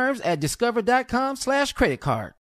 See terms at discover.com/creditcard.